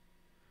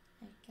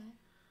 Okay.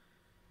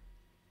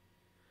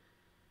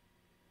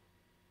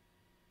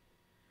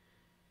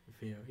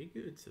 Very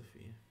good,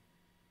 Sophia.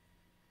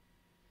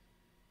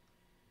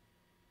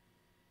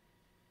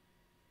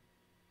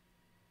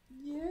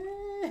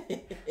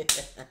 Yay!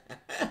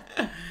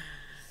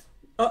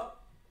 Oh!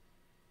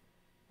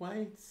 Why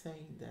it's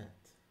saying that?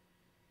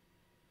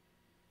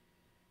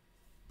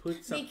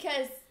 Put some...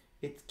 Because...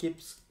 It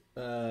keeps...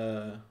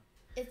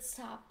 It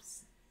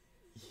stops.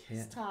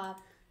 Yeah.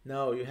 Stop.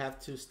 No, you have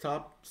to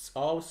stop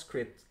all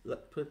script.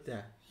 Put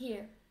that.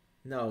 Here.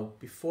 No,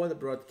 before the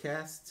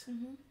broadcast.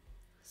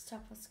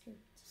 Stop a script.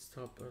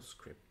 Stop all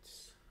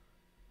scripts.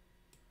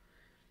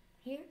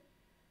 Here?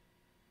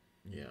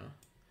 Yeah.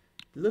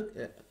 Look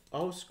at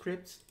all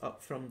scripts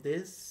up from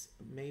this,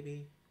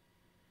 maybe.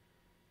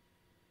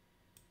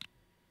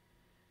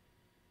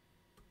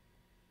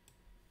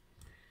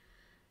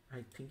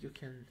 I think you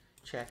can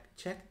check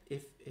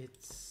if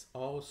it's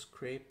all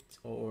script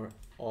or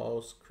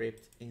all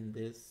script in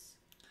this.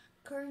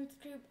 Current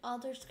script,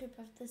 other script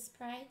of the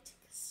sprite,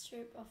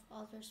 script of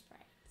other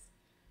sprites.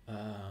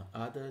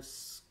 Other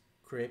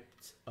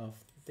script of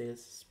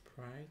this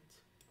sprite.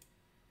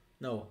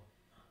 No.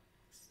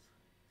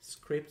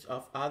 Script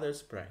of other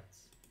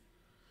sprites.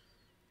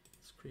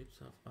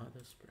 Scripts of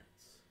other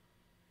sprites.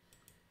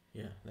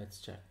 Yeah, let's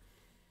check.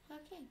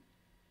 Okay.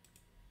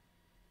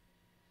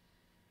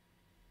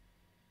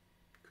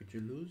 Could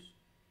you lose?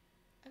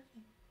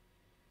 Okay.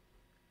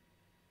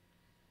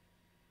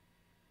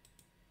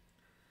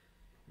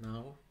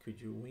 Now, could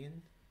you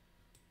win?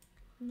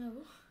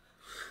 No.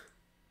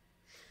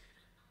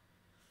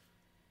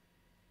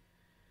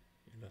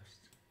 You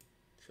lost.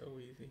 So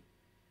easy.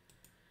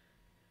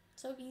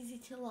 So easy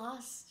to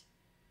lost.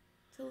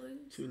 To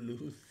lose. To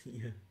lose,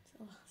 yeah.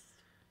 To lost.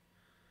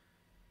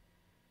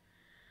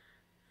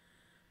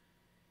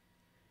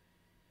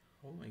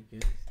 Oh my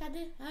goodness.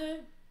 Cadê?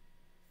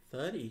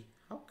 30?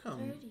 How come?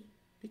 30.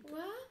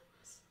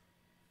 What?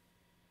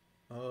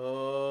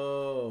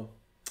 Oh,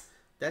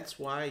 that's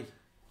why.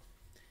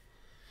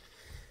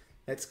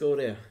 Let's go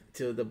there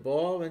to the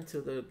ball and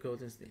to the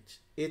golden snitch.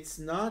 It's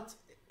not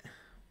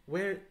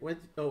where. What?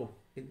 Oh,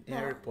 in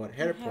Harry Potter.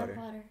 Harry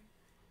Potter.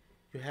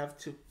 You have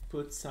to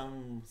put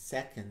some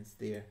seconds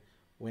there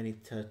when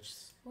it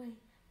touches. Wait.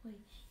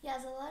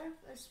 Yes, a lot of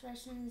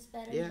expression is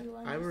better. Yeah,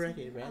 I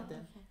already read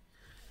that.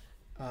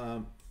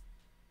 Okay.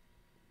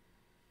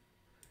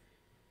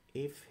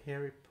 If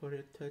Harry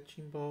Potter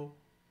touching ball,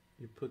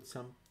 you put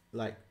some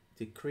like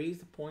decrease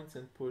the points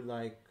and put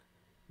like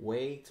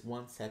wait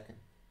 1 second.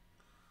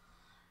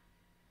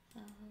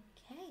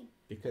 Okay.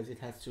 Because it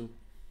has to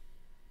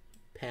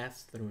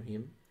pass through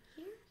him.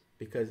 Here?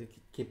 Because it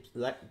keeps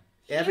like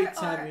Here every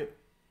time you.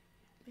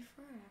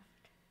 Before or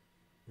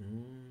after?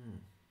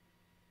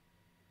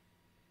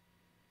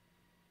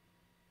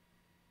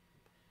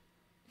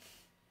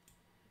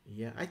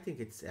 Yeah, I think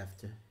it's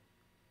after.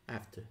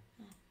 After.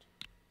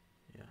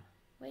 Yeah.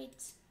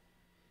 Wait.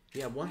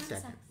 Yeah, 1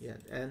 second. Yeah,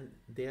 and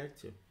there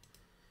too.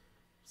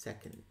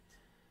 Second.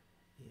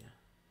 Yeah,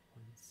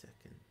 1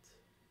 second.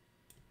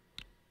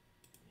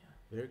 Yeah,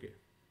 very good.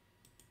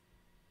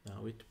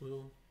 Now it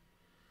will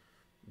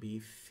be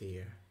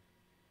fair.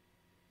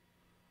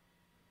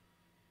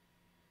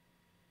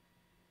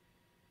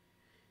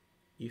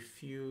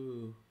 If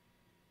you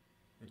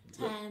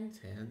 10.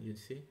 10, you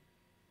see?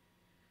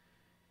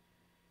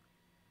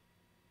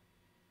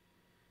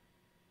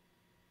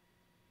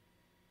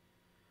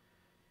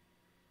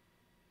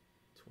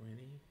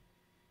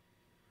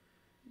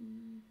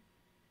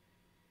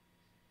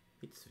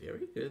 It's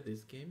very good.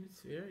 This game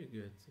is very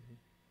good.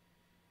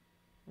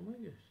 Oh my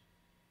gosh.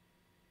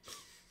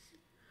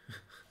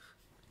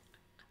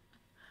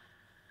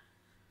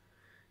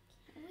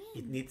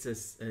 It needs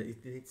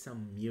it needs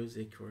some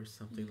music or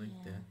something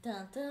like that.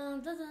 Dun,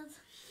 dun, dun, dun.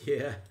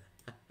 Yeah.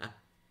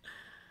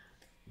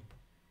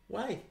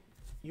 Why?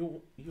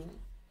 You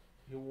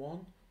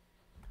won?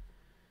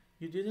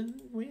 You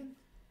didn't win?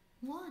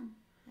 Won.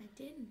 I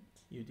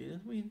didn't. You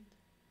didn't win?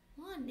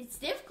 Won. It's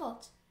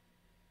difficult.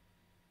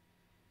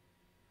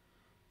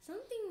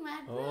 Something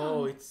went Oh,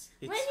 wrong. it's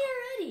When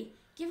you're ready,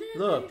 give it a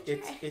look.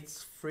 try.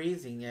 It's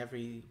freezing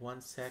every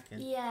 1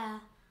 second.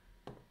 Yeah.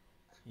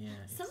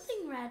 Yeah.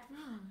 Something went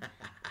wrong.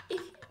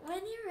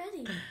 When you're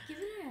ready, give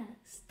it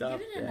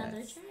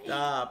another try.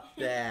 Stop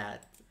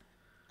that.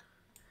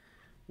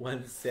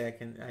 1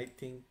 second. I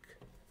think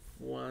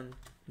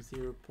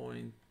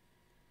 0.1,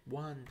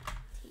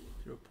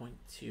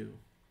 0.2.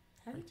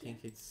 I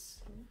think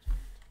it's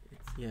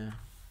yeah.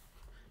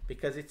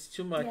 Because it's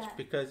too much. Yeah.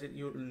 Because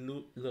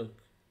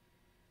look.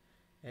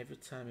 Every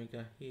time you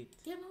got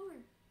hit. Game over.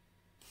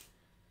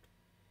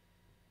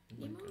 Oh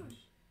my Game over.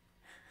 gosh.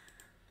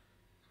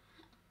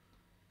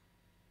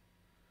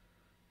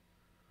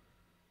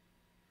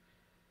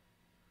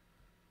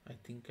 I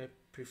think I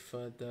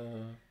prefer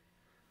the.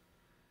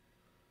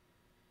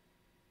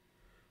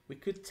 We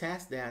could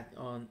test that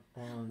on.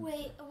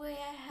 Wait, I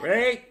have.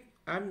 Wait!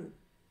 I'm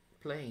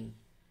playing.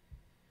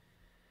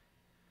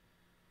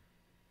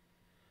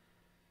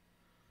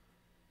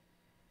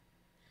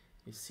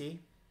 You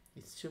see?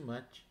 It's too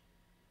much.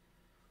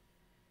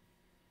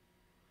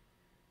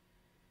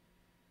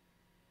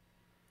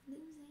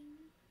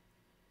 Losing.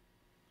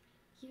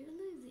 You're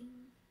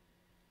losing.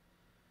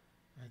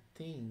 I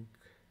think.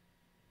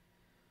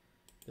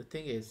 The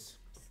thing is,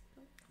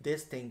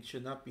 this thing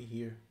should not be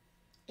here.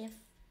 If.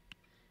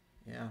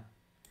 Yeah.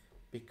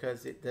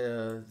 Because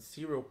the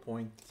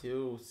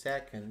 0.2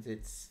 seconds,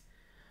 it's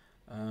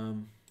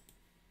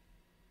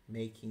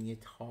making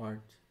it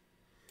hard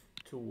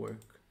to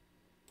work.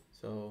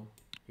 So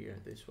here,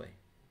 this way.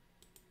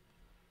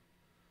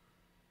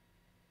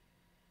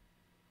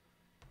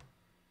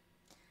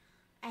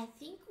 I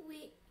think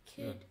we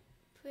could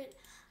put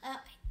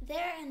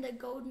there in the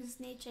golden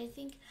snitch, I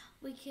think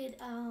we could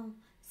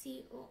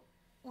see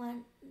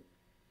one.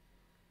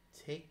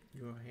 Take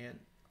your hand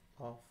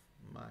off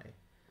my.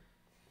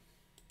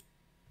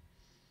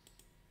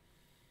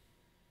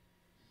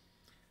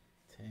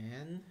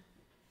 Ten.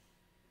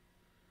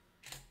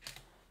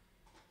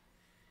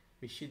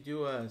 We should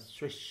do a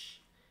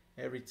swish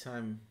every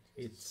time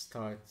it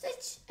starts.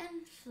 Switch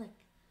and flick.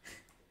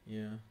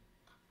 Yeah.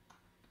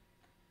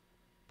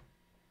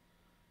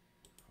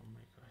 Oh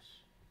my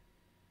gosh.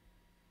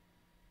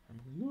 I'm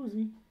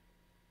losing.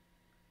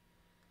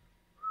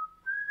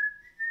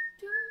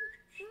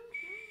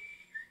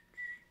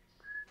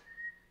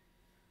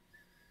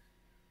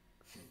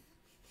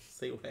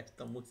 Sei o resto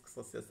da música,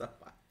 só sei essa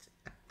parte.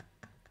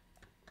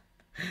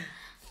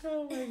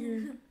 Oh my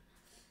god.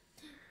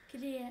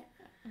 Yeah.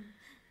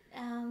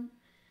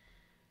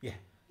 Yeah.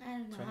 I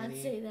don't know 20. how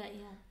to say that,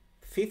 yeah.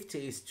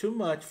 50 is too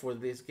much for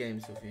this game,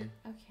 Sofia.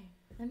 Okay,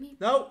 let me...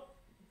 No!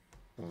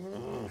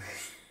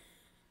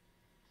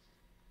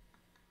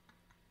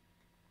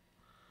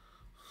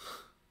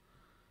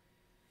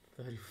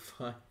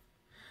 35.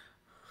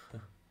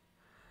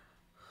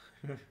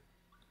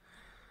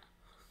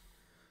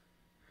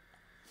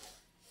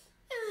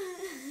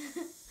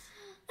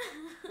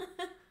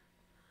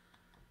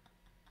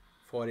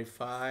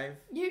 45.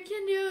 You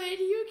can do it,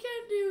 you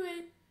can do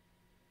it.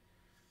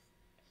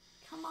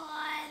 Come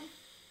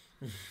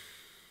on.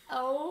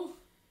 Oh.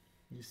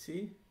 You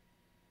see?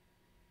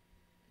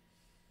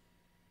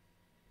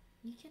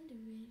 You can do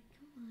it.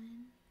 Come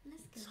on.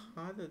 Let's go. It's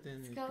harder than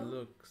Let's it go.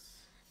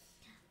 looks.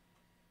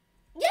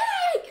 Yay!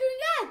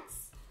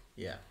 Congrats!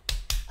 Yeah.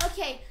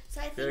 Okay,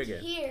 so I Very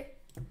think good. here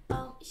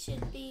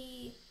should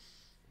be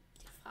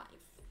 5.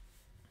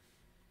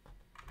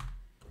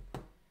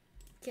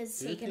 Because it's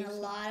Do you taken think a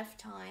so? lot of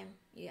time.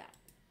 Yeah,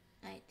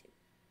 I do.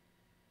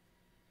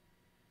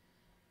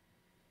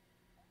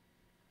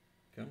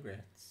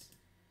 Congrats.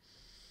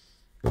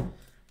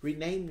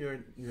 Rename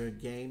your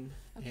game,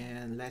 Okay.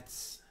 and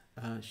let's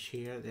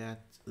share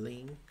that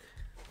link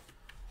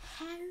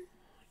How?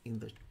 in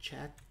the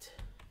chat.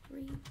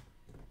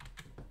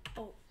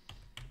 Oh,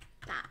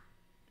 that.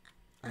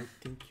 I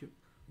think you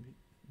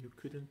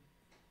couldn't.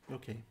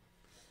 Okay.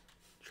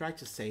 Try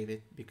to save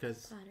it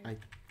because Got it.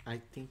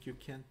 I think you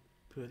can't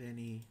put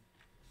any.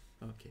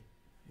 Okay,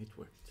 it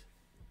worked.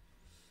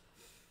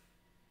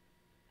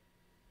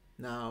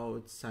 Now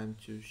it's time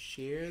to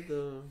share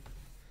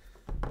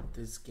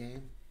this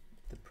game.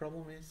 The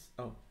problem is,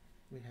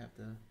 we have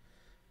the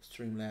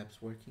Streamlabs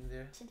working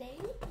there. Today?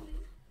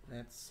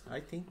 I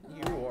think Oh,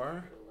 you are.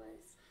 it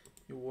was.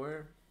 You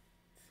were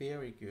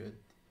very good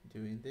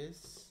doing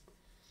this.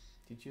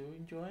 Did you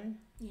enjoy?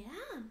 Yeah.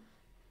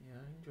 Yeah,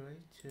 I enjoyed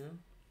it too.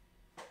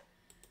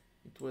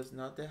 It was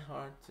not that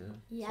hard to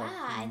Yeah,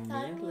 talk I in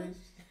thought it English.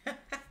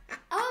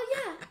 Oh,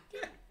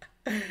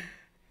 yeah.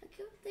 Look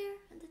up there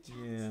in the chat.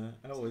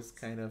 Yeah, I was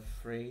kind of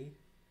afraid.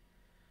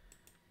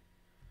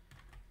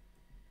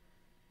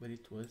 But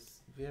it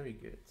was very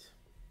good.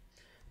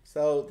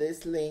 So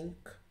this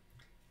link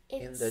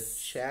in the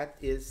chat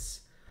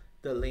is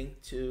the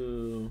link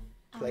to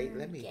play. Our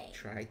Let me game.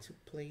 try to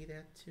play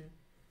that too.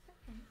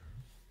 Okay.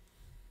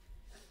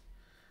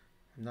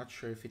 I'm not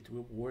sure if it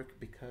will work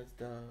because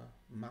the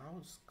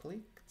mouse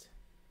clicked.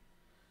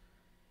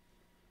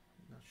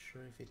 I'm not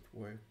sure if it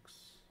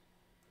works.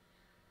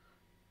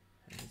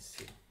 Let me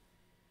see.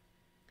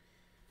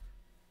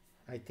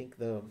 I think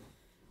the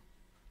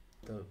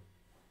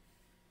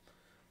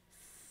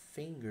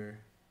finger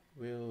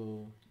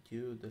will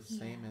do the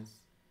same as.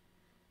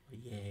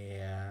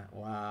 Yeah,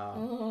 wow.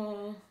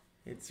 Oh.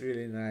 It's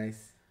really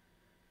nice.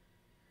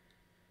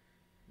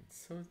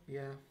 It's so,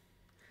 yeah.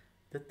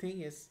 The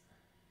thing is,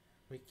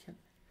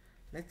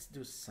 let's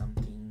do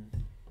something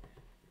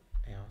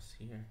else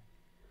here.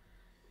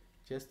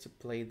 Just to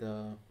play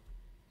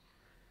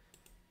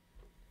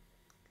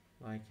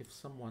like if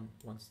someone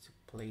wants to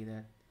play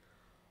that,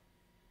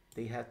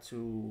 they had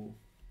to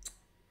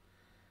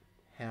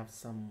have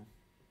some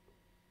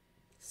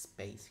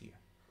space here.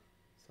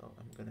 So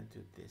I'm gonna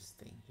do this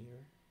thing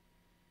here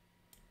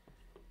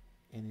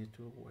and it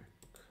will work.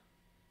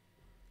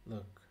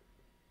 Look,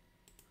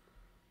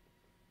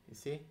 you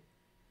see?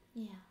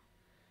 Yeah.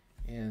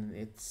 And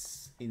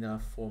it's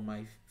enough for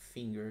my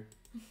finger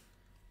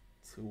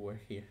to work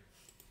here.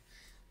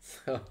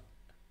 So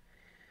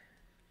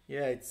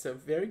yeah, it's a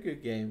very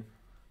good game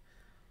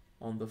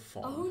on the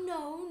phone.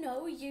 Oh,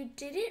 no, you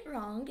did it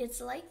wrong. It's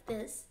like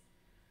this.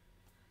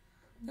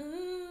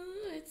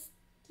 It's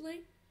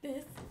like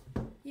this.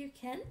 You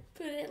can't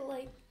put it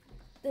like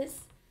this.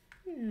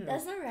 Yeah,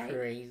 That's not right.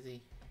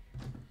 Crazy.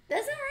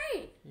 That's not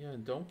right. Yeah,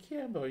 don't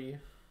care about you.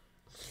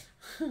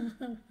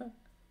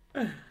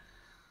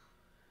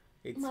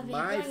 It's Uma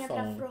my vergonha pra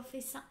phone.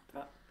 profissão.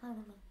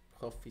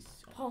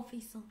 Profissão.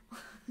 Profissão.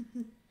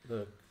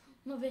 Look,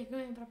 Uma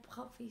vergonha pra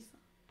profissão.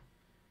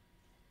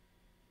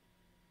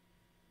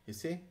 you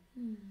see?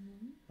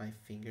 Mm-hmm. My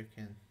finger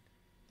can.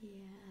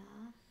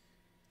 Yeah.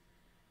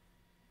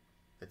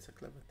 That's a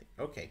clever thing.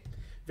 Okay,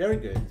 very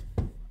good.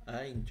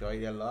 I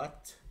enjoyed it a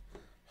lot.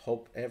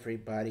 hope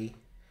everybody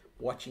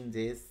watching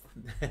this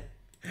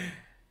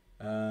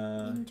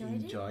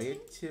enjoy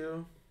it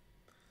too.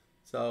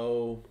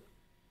 So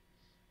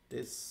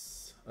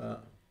this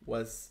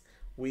was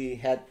we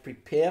had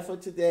prepared for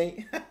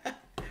today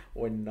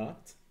or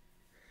not.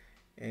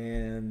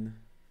 And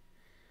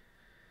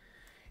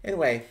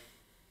anyway,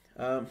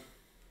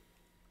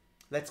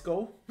 let's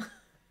go.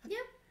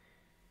 Yep.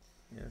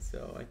 Yeah,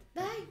 so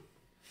Bye.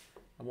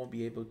 I won't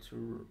be able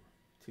to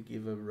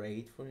give a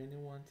rate for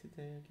anyone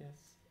today, I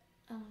guess.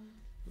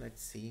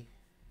 Let's see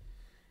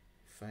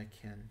if I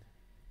can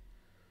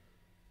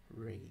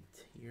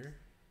rate here.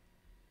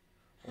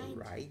 Or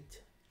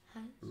rate.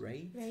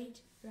 Rate.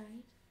 Rate.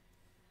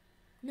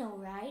 No,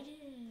 ride.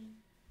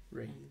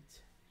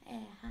 Rate.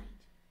 Height.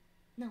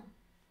 No.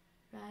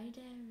 Ride.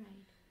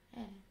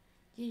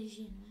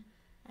 Dirigir, não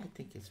é? I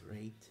think it's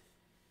rate.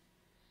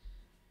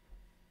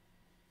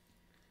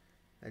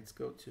 Let's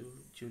go to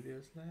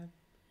Julia's lab.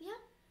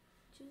 Yeah.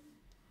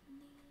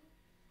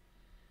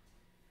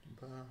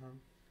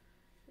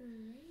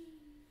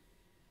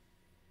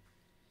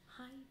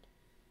 Height.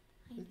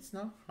 It's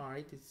not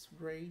height, it's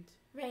rate.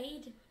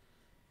 Raid.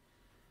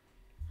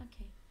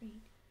 Okay,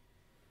 raid.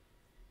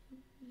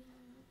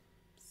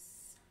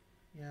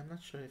 Yeah, I'm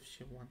not sure if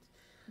she wants.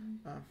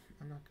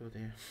 I'm not go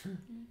there.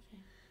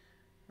 Okay.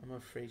 I'm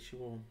afraid she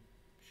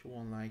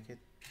won't like it.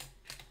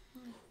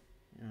 Why?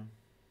 Yeah,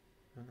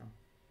 I don't know.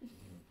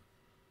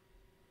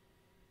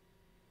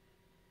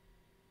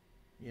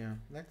 Yeah,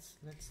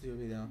 let's do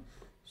it now.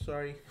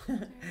 Sorry.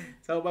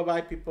 So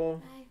bye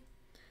people.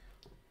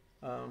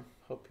 Bye.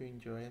 Hope you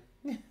enjoy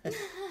it.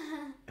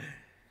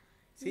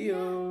 See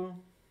you.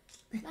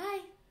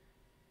 Bye.